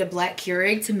I want to get a black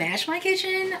Keurig to match my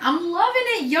kitchen. I'm loving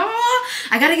it, y'all.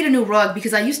 I gotta get a new rug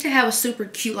because I used to have a super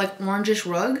cute like orangish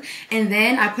rug, and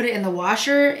then I put it in the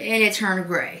washer and it turned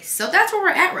gray. So that's where we're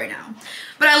at right now.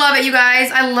 But I love it, you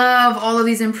guys. I love all of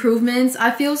these improvements.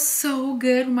 I feel so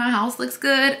good. My house looks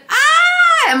good.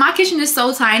 And my kitchen is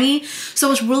so tiny,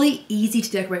 so it's really easy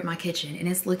to decorate my kitchen, and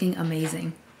it's looking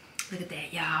amazing. Look at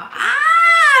that, y'all.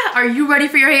 Are you ready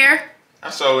for your hair? I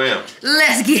sure am.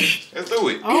 Let's get it. Let's do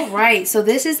it. All right, so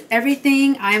this is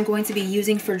everything I am going to be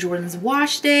using for Jordan's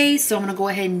wash day. So I'm gonna go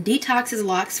ahead and detox his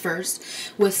locks first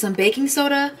with some baking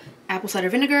soda, apple cider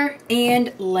vinegar,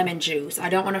 and lemon juice. I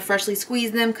don't want to freshly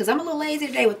squeeze them because I'm a little lazy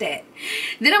today with that.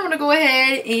 Then I'm going to go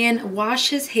ahead and wash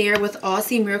his hair with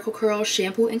Aussie Miracle Curl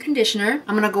shampoo and conditioner.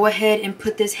 I'm going to go ahead and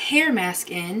put this hair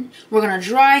mask in. We're going to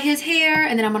dry his hair,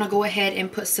 and then I'm going to go ahead and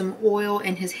put some oil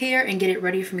in his hair and get it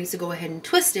ready for me to go ahead and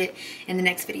twist it in the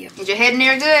next video. Is your head in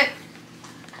there good?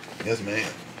 Yes,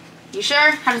 ma'am. You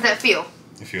sure? How does that feel?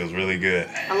 It feels really good.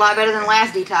 A lot better than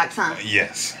last detox, huh?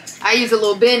 Yes. I used a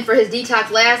little bin for his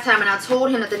detox last time, and I told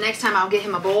him that the next time I'll get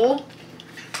him a bowl.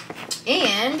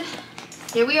 And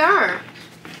here we are.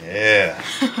 Yeah.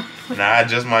 Now I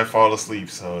just might fall asleep,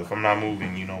 so if I'm not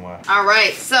moving, you know why. All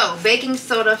right, so baking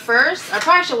soda first. I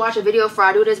probably should watch a video before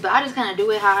I do this, but I just kind of do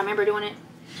it how I remember doing it.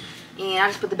 And I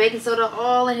just put the baking soda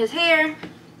all in his hair.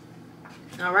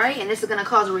 All right, and this is going to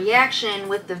cause a reaction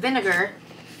with the vinegar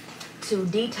to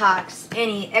detox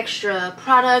any extra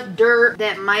product, dirt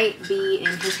that might be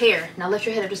in his hair. Now lift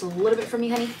your head up just a little bit for me,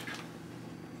 honey.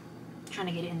 I'm trying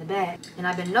to get it in the bag. And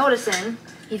I've been noticing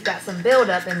he's got some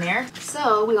buildup in there.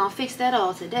 So we're gonna fix that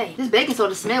all today. This baking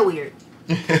soda smells weird.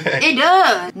 It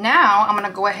does. Now I'm gonna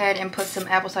go ahead and put some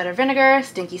apple cider vinegar.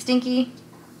 Stinky, stinky.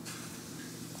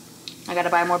 I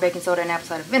gotta buy more baking soda and apple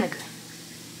cider vinegar.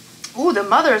 Ooh, the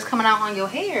mother is coming out on your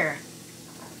hair.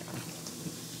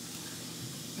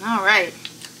 All right,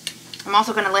 I'm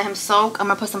also gonna let him soak. I'm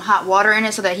gonna put some hot water in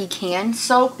it so that he can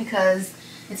soak because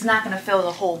it's not gonna fill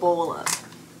the whole bowl up.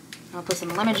 I'm gonna put some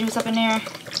lemon juice up in there.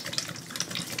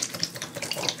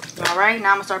 All right,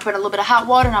 now I'm gonna start putting a little bit of hot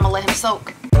water and I'm gonna let him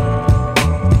soak.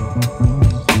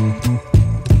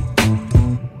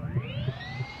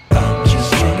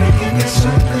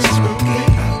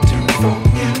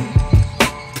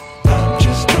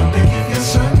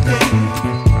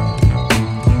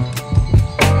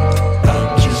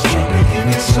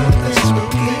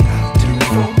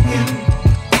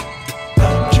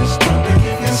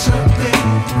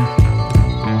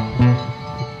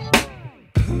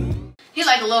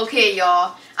 Okay,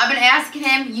 y'all. I've been asking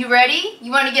him, you ready?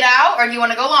 You want to get out or do you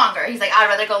want to go longer? He's like, I'd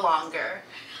rather go longer.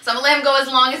 So I'm going to let him go as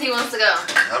long as he wants to go.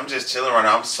 I'm just chilling right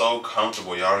now. I'm so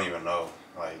comfortable. Y'all don't even know.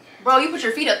 Like, bro, you put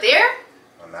your feet up there?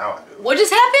 Well, now I do. What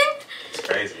just happened? It's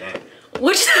crazy, ain't it?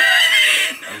 What just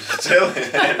I'm just chilling.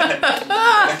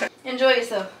 Enjoy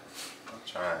yourself. I'm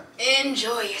Trying.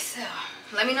 Enjoy yourself.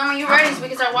 Let me know when you're ready so we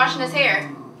can start washing his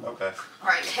hair. Okay. All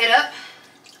right, head up.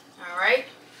 All right.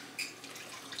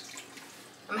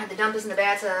 I'm gonna have to dump this in the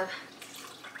bathtub.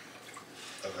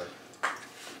 Okay.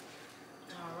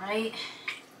 All right.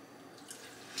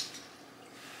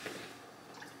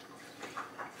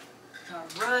 All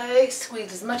right,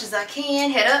 squeeze as much as I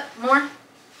can. Head up, more. All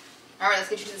right, let's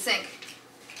get you to the sink.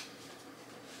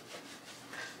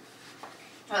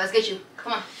 All right, let's get you.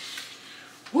 Come on.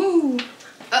 Woo. There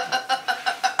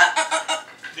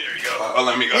you go. Oh,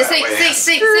 let me go. See.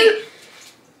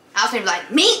 I was gonna be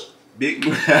like, me? Big.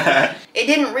 It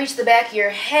didn't reach the back of your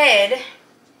head,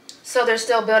 so there's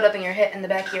still buildup in your head, in the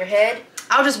back of your head.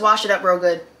 I'll just wash it up real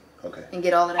good. Okay. And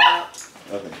get all of that out.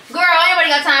 Okay. Girl, anybody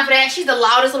got time for that? She's the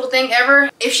loudest little thing ever.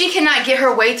 If she cannot get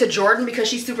her way to Jordan because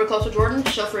she's super close to Jordan,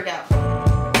 she'll freak out.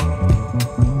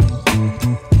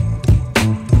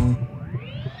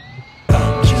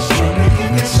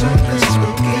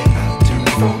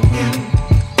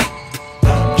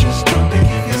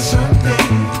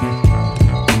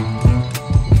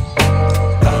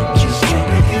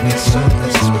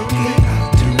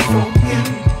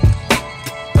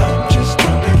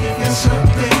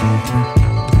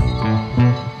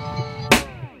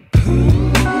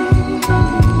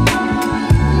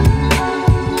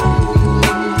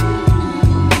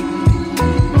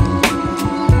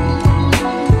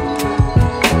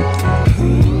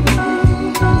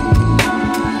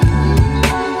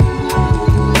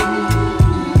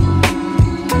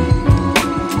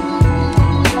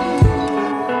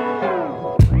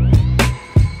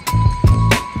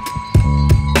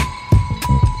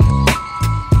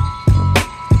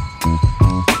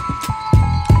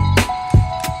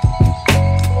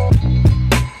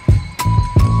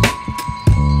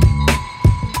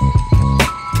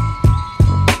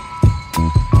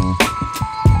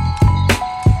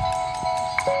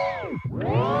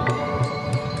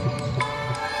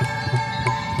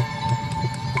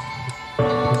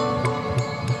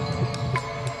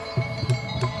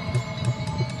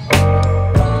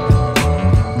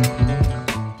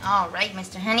 All right,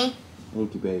 Mr. Honey.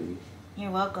 Thank you, baby.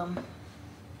 You're welcome.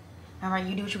 All right,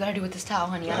 you do what you gotta do with this towel,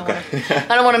 honey. I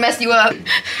don't want to mess you up.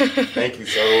 Thank you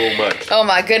so much. Oh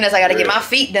my goodness, I gotta get my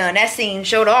feet done. That scene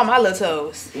showed all my little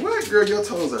toes. What, girl? Your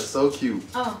toes are so cute.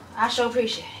 Oh, I sure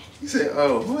appreciate it. You said,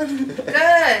 "Oh, what?" Good.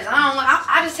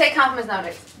 I just take compliments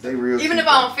nowadays. They real. Even if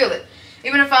I don't feel it,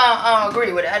 even if I don't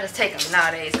agree with it, I just take them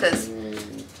nowadays. Cause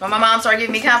when my mom started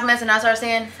giving me compliments and I started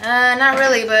saying, not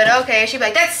really, but okay, she'd be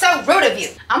like, that's so rude of you.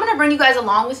 I'm gonna bring you guys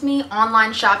along with me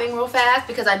online shopping real fast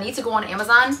because I need to go on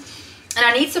Amazon and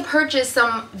I need to purchase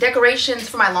some decorations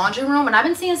for my laundry room, and I've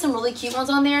been seeing some really cute ones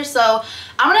on there, so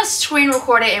I'm gonna screen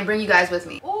record it and bring you guys with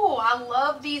me. Oh, I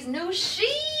love these new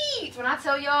sheets. When I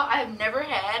tell y'all, I have never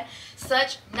had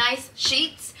such nice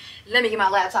sheets. Let me get my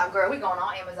laptop, girl. We going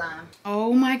on Amazon.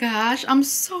 Oh my gosh, I'm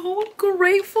so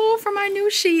grateful for my new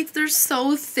sheets. They're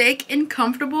so thick and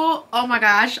comfortable. Oh my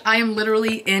gosh, I am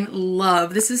literally in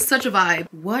love. This is such a vibe.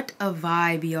 What a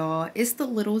vibe, y'all. It's the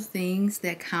little things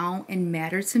that count and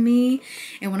matter to me.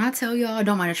 And when I tell y'all,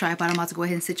 don't mind a tripod, I'm about to go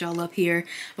ahead and sit y'all up here.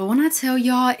 But when I tell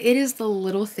y'all, it is the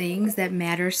little things that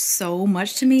matter so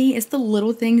much to me. It's the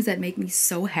little things that make me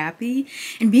so happy.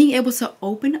 And being able to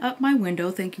open up my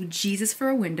window, thank you Jesus for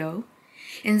a window,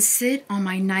 and sit on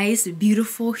my nice,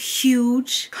 beautiful,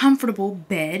 huge, comfortable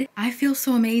bed. I feel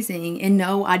so amazing. And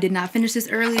no, I did not finish this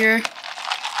earlier.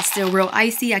 It's still real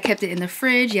icy. I kept it in the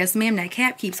fridge. Yes, ma'am, that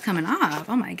cap keeps coming off.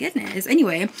 Oh my goodness.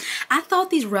 Anyway, I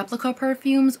thought these replica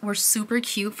perfumes were super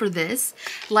cute for this.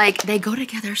 Like, they go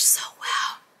together so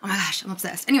well. Oh my gosh, I'm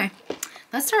obsessed. Anyway,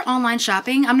 let's start online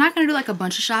shopping. I'm not gonna do like a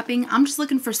bunch of shopping. I'm just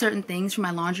looking for certain things for my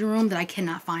laundry room that I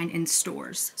cannot find in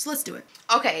stores. So let's do it.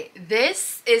 Okay,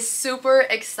 this is super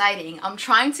exciting. I'm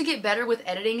trying to get better with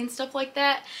editing and stuff like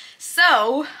that.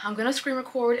 So I'm gonna screen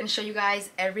record and show you guys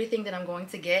everything that I'm going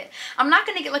to get. I'm not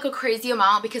gonna get like a crazy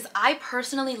amount because I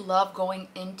personally love going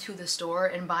into the store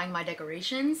and buying my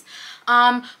decorations.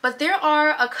 But there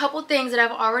are a couple things that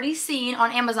I've already seen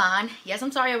on Amazon. Yes,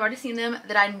 I'm sorry, I've already seen them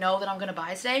that I know that I'm gonna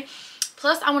buy today.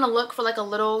 Plus, I want to look for like a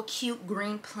little cute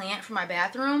green plant for my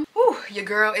bathroom. Whew, your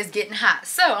girl is getting hot.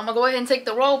 So I'm gonna go ahead and take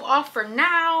the robe off for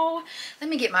now. Let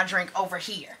me get my drink over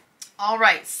here. All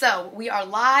right, so we are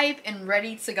live and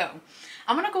ready to go.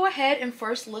 I'm gonna go ahead and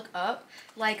first look up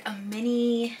like a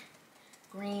mini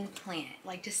green plant,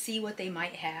 like to see what they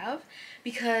might have,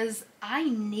 because I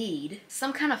need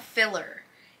some kind of filler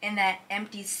in that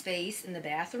empty space in the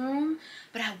bathroom,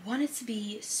 but I want it to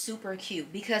be super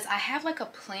cute because I have like a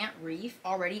plant wreath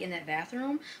already in that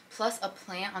bathroom plus a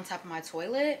plant on top of my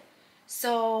toilet.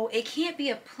 So it can't be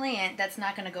a plant that's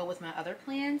not going to go with my other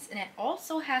plants. And it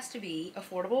also has to be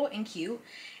affordable and cute.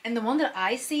 And the one that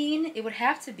I seen, it would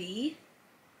have to be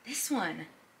this one.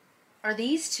 Or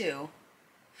these two.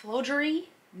 Phlogery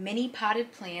mini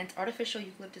potted plants, artificial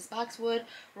eucalyptus boxwood,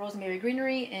 rosemary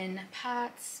greenery in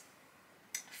pots,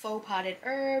 faux potted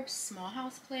herbs, small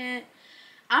house plant.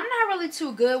 I'm not really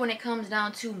too good when it comes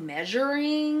down to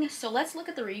measuring. So let's look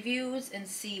at the reviews and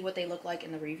see what they look like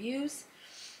in the reviews.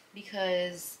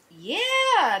 Because,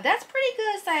 yeah, that's pretty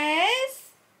good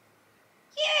size.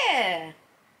 Yeah.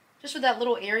 Just for that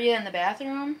little area in the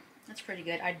bathroom, that's pretty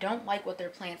good. I don't like what their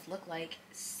plants look like.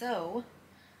 So,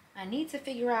 I need to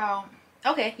figure out.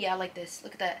 Okay, yeah, I like this.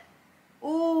 Look at that.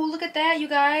 Ooh, look at that, you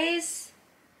guys.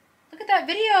 Look at that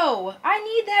video. I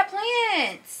need that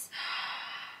plant.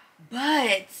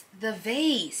 But the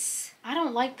vase. I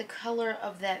don't like the color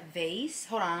of that vase.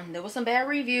 Hold on. There was some bad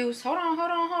reviews. Hold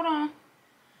on.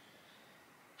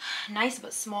 Nice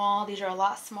but small. These are a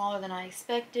lot smaller than I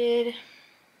expected.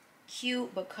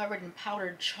 Cute but covered in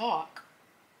powdered chalk.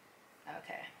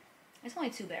 Okay. It's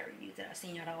only 2 bad reviews that I've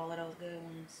seen out of all of those good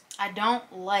ones. I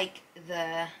don't like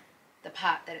the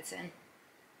pot that it's in,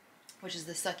 which is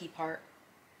the sucky part,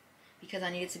 because I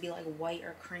need it to be like white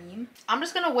or cream. I'm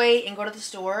just gonna wait and go to the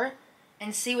store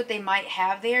and see what they might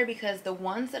have there, because the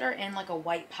ones that are in like a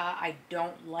white pot, I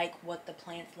don't like what the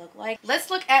plants look like. Let's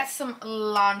look at some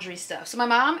laundry stuff. So my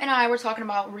mom and I were talking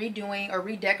about redoing or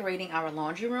redecorating our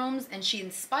laundry rooms, and she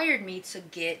inspired me to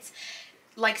get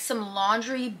like some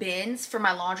laundry bins for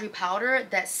my laundry powder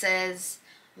that says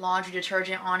laundry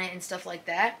detergent on it and stuff like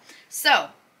that. So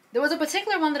there was a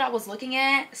particular one that I was looking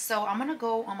at, so I'm gonna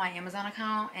go on my Amazon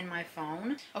account and my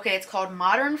phone. Okay, it's called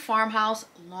Modern Farmhouse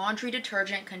Laundry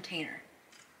Detergent Container.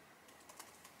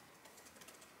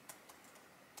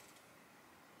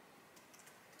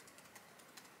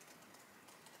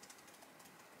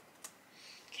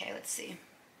 Okay, let's see.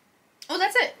 Oh,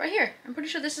 that's it right here. I'm pretty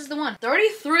sure this is the one.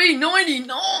 $33.99.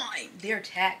 They're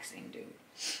taxing, dude.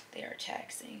 They are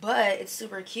taxing. But it's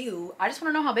super cute. I just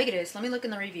want to know how big it is. Let me look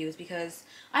in the reviews, because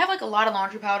I have like a lot of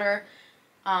laundry powder.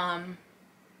 Let's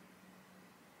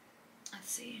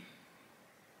see.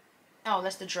 Oh,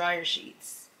 that's the dryer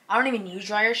sheets. I don't even use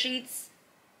dryer sheets,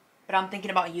 but I'm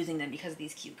thinking about using them because of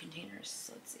these cute containers.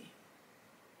 So let's see.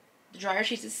 The dryer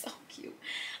sheets is so cute.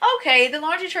 Okay, the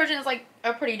laundry detergent is like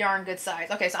a pretty darn good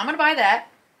size. Okay, so I'm gonna buy that.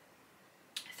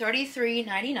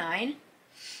 $33.99.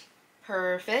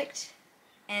 Perfect.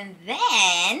 And then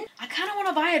I kind of want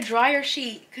to buy a dryer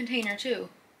sheet container too.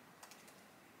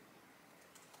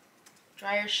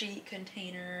 Dryer sheet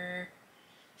container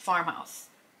farmhouse.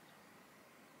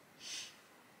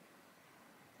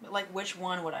 But like, which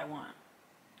one would I want?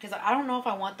 Because I don't know if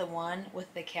I want the one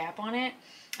with the cap on it.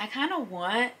 I kind of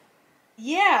want,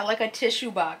 yeah, like a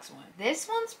tissue box one. This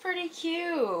one's pretty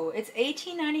cute. It's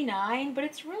 $18.99, but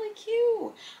it's really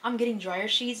cute. I'm getting dryer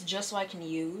sheets just so I can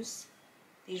use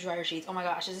these dryer sheets. Oh my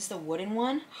gosh, is this the wooden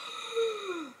one?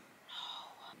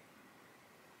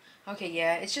 No. Okay,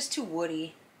 yeah, it's just too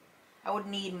woody. I would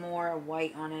need more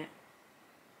white on it.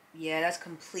 Yeah, that's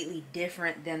completely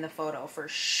different than the photo for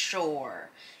sure.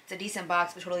 It's a decent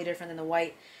box, but totally different than the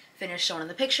white finish shown in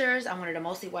the pictures. I wanted a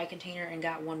mostly white container and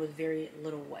got one with very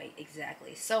little white.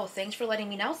 Exactly. So thanks for letting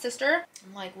me know, sister.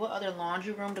 I'm like, what other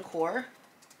laundry room decor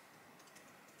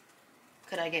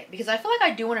could I get? Because I feel like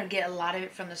I do want to get a lot of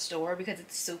it from the store, because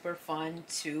it's super fun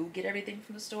to get everything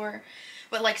from the store.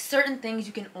 But like, certain things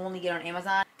you can only get on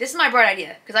Amazon. This is my bright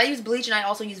idea, because I use bleach and I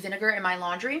also use vinegar in my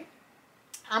laundry.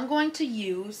 I'm going to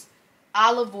use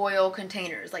olive oil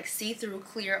containers, like see-through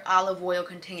clear olive oil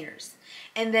containers.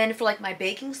 And then for like my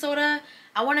baking soda,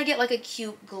 I want to get like a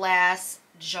cute glass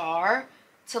jar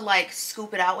to like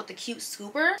scoop it out with the cute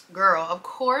scooper. Girl, of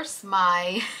course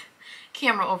my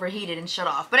camera overheated and shut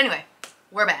off. But anyway,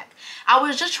 we're back. I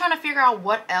was just trying to figure out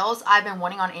what else I've been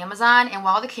wanting on Amazon, and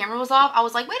while the camera was off, I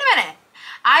was like, wait a minute.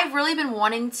 I've really been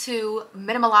wanting to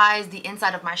minimalize the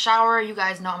inside of my shower. You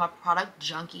guys know I'm a product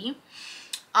junkie.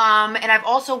 And I've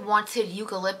also wanted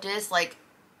eucalyptus, like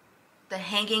the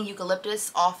hanging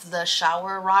eucalyptus off the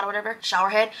shower rod or whatever, shower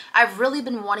head. I've really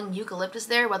been wanting eucalyptus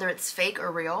there, whether it's fake or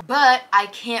real, but I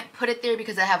can't put it there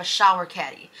because I have a shower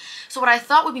caddy. So what I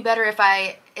thought would be better if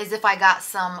I got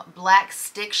some black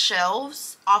stick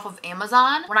shelves off of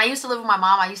Amazon. When I used to live with my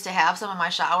mom, I used to have some in my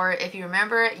shower. If you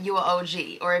remember, you are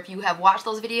OG, or if you have watched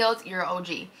those videos, you're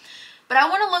OG. But I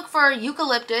want to look for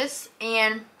eucalyptus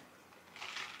and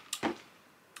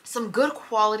some good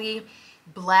quality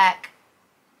black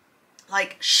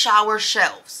like shower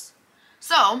shelves.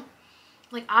 So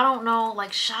like, I don't know,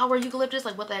 like shower eucalyptus,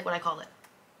 like what the heck would I call it?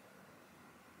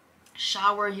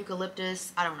 shower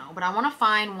eucalyptus, I don't know, but I want to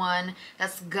find one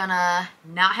that's gonna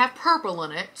not have purple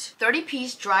in it.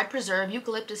 30-piece dried preserve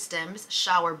eucalyptus stems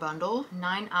shower bundle,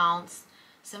 9-ounce,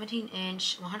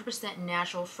 17-inch, 100%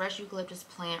 natural, fresh eucalyptus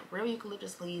plant, real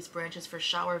eucalyptus leaves, branches for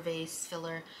shower vase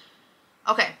filler.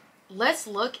 Okay, let's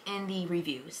look in the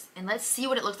reviews and let's see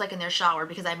what it looks like in their shower,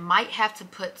 because I might have to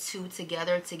put two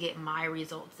together to get my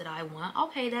results that I want.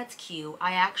 Okay, that's cute.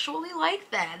 I actually like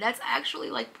that. That's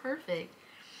actually like perfect.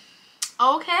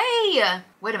 Okay,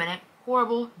 wait a minute.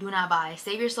 Horrible. Do not buy.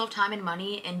 Save yourself time and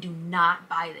money and do not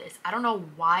buy this. I don't know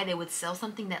why they would sell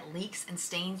something that leaks and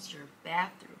stains your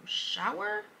bathroom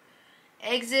shower.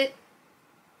 Exit.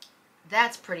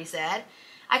 That's pretty sad.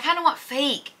 I kind of want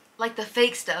fake, like the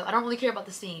fake stuff. I don't really care about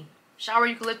the steam. Shower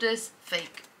eucalyptus,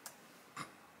 fake.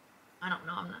 I don't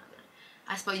know. I'm not good.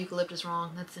 I spelled eucalyptus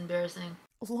wrong. That's embarrassing.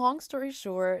 Long story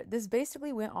short, this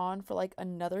basically went on for like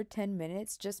another 10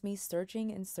 minutes, just me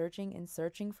searching and searching and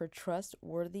searching for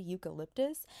trustworthy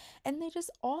eucalyptus, and they just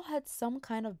all had some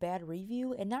kind of bad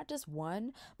review, and not just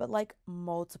one, but like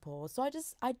multiple. So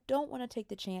I don't want to take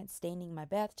the chance staining my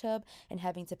bathtub and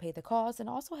having to pay the cost and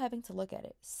also having to look at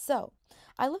it. So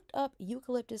I looked up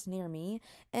eucalyptus near me,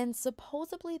 and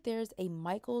supposedly there's a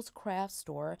Michael's craft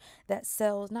store that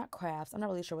sells, not crafts, I'm not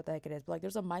really sure what the heck it is, but like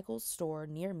there's a Michael's store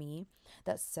near me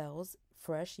that sells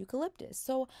fresh eucalyptus.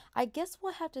 So I guess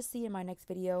we'll have to see in my next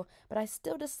video, but I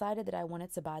still decided that I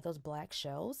wanted to buy those black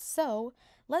shelves. So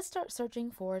let's start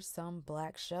searching for some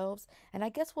black shelves, and I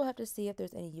guess we'll have to see if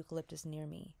there's any eucalyptus near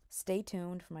me. Stay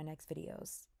tuned for my next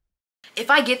videos.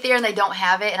 If I get there and they don't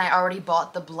have it and I already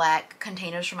bought the black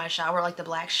containers for my shower, like the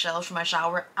black shelves for my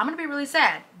shower, I'm gonna be really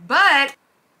sad. But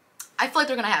I feel like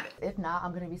they're gonna have it. If not,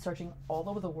 I'm gonna be searching all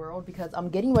over the world because I'm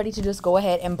getting ready to just go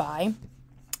ahead and buy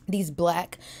these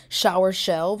black shower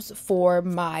shelves for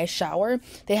my shower.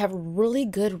 They have really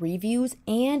good reviews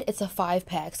and it's a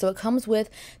 5-pack. So it comes with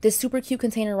this super cute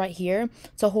container right here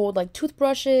to hold like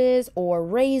toothbrushes or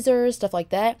razors, stuff like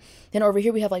that. Then over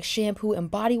here we have like shampoo and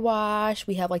body wash.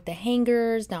 We have like the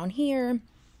hangers down here,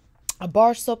 a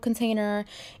bar soap container,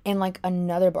 and like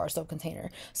another bar soap container.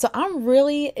 So I'm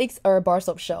really, or a bar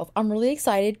soap shelf. I'm really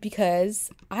excited because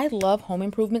I love home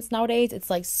improvements nowadays. It's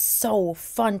like so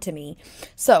fun to me.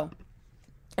 So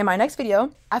in my next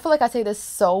video, I feel like I say this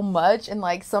so much and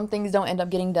like some things don't end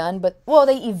up getting done, but well,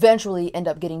 they eventually end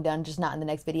up getting done, just not in the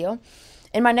next video.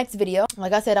 In my next video,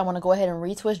 like I said, I want to go ahead and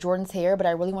retwist Jordan's hair, but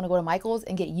I really want to go to Michael's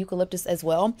and get eucalyptus as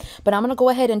well. But I'm going to go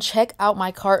ahead and check out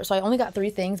my cart. So I only got 3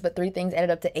 things, but 3 things added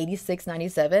up to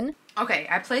 $86.97. Okay,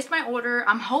 I placed my order.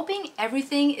 I'm hoping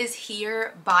everything is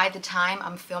here by the time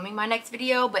I'm filming my next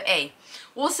video, but hey,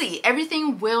 we'll see.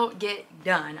 Everything will get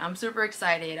done. I'm super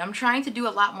excited. I'm trying to do a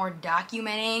lot more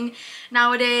documenting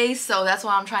nowadays, so that's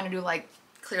why I'm trying to do like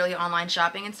clearly online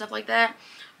shopping and stuff like that.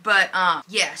 But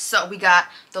yeah, so we got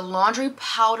the laundry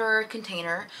powder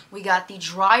container, we got the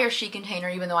dryer sheet container,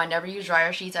 even though I never use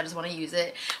dryer sheets, I just want to use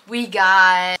it. We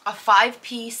got a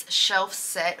 5-piece shelf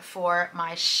set for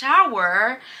my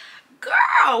shower.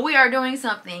 Girl, we are doing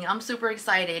something. I'm super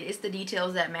excited. It's the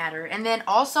details that matter. And then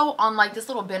also on like this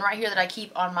little bin right here that I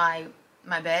keep on my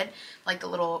bed, like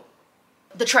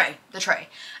the tray. Okay,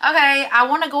 I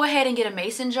want to go ahead and get a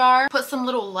mason jar, put some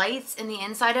little lights in the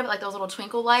inside of it, like those little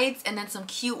twinkle lights, and then some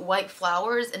cute white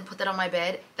flowers, and put that on my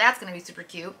bed. That's gonna be super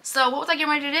cute. So what was I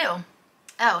getting ready to do?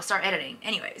 Oh, start editing.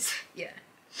 Anyways, yeah.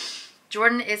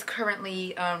 Jordan is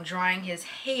currently drying his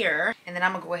hair, and then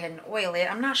I'm gonna go ahead and oil it.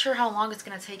 I'm not sure how long it's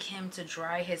gonna take him to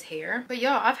dry his hair, but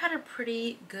y'all, I've had a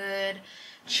pretty good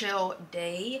chill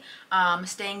day.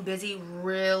 Staying busy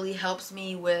really helps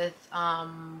me with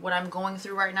what I'm going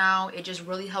through right now. It just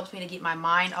really helps me to get my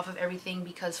mind off of everything,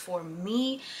 because for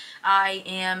me, I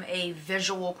am a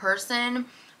visual person.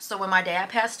 So when my dad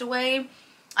passed away,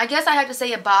 I guess I have to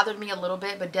say it bothered me a little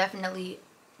bit, but definitely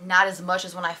not as much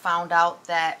as when I found out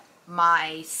that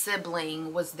my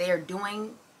sibling was there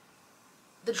doing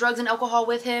the drugs and alcohol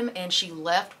with him, and she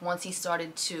left once he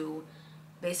started to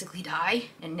basically die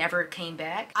and never came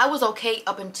back. I was okay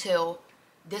up until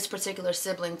this particular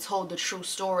sibling told the true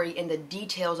story and the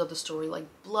details of the story, like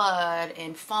blood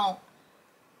and funk.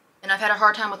 And I've had a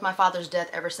hard time with my father's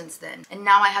death ever since then. And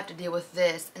now I have to deal with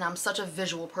this, and I'm such a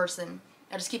visual person.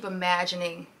 I just keep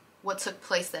imagining what took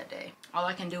place that day. All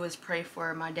I can do is pray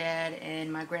for my dad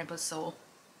and my grandpa's soul.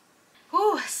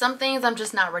 Whew, some things I'm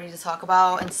just not ready to talk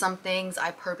about, and some things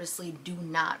I purposely do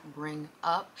not bring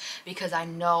up because I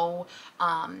know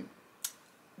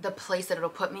the place that it'll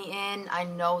put me in. I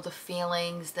know the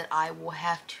feelings that I will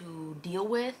have to deal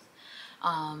with,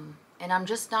 and I'm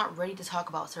just not ready to talk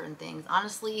about certain things.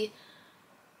 Honestly,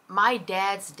 My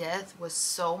dad's death was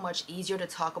so much easier to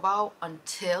talk about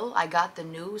until I got the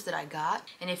news that I got.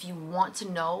 And if you want to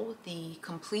know the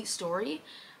complete story,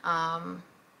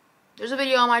 there's a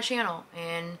video on my channel,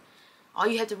 and all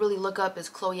you have to really look up is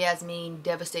Chloe Yasmin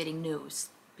devastating news,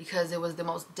 because it was the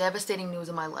most devastating news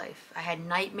of my life. I had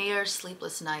nightmares,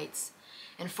 sleepless nights,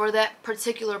 and for that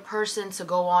particular person to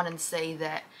go on and say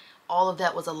that all of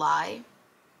that was a lie,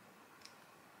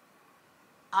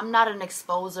 I'm not an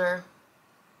exposer,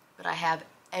 but I have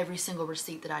every single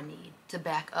receipt that I need to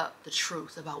back up the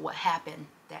truth about what happened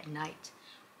that night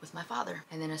with my father.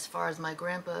 And then as far as my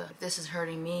grandpa, if this is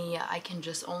hurting me, I can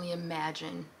just only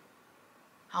imagine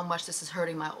how much this is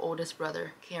hurting my oldest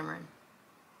brother, Cameron.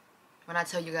 When I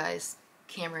tell you guys,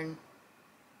 Cameron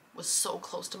was so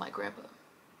close to my grandpa.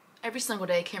 Every single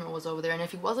day Cameron was over there, and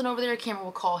if he wasn't over there, Cameron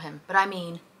would call him. But I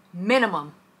mean,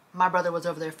 minimum, my brother was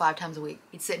over there 5 times a week.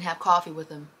 He'd sit and have coffee with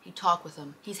him. He'd talk with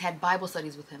him. He's had Bible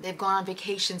studies with him. They've gone on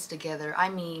vacations together. I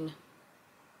mean,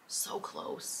 so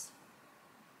close.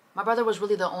 My brother was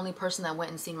really the only person that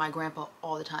went and seen my grandpa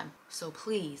all the time. So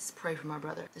please pray for my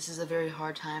brother. This is a very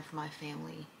hard time for my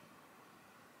family.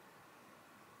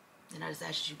 And I just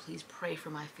ask you, please pray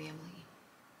for my family,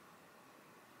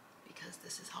 because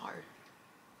this is hard.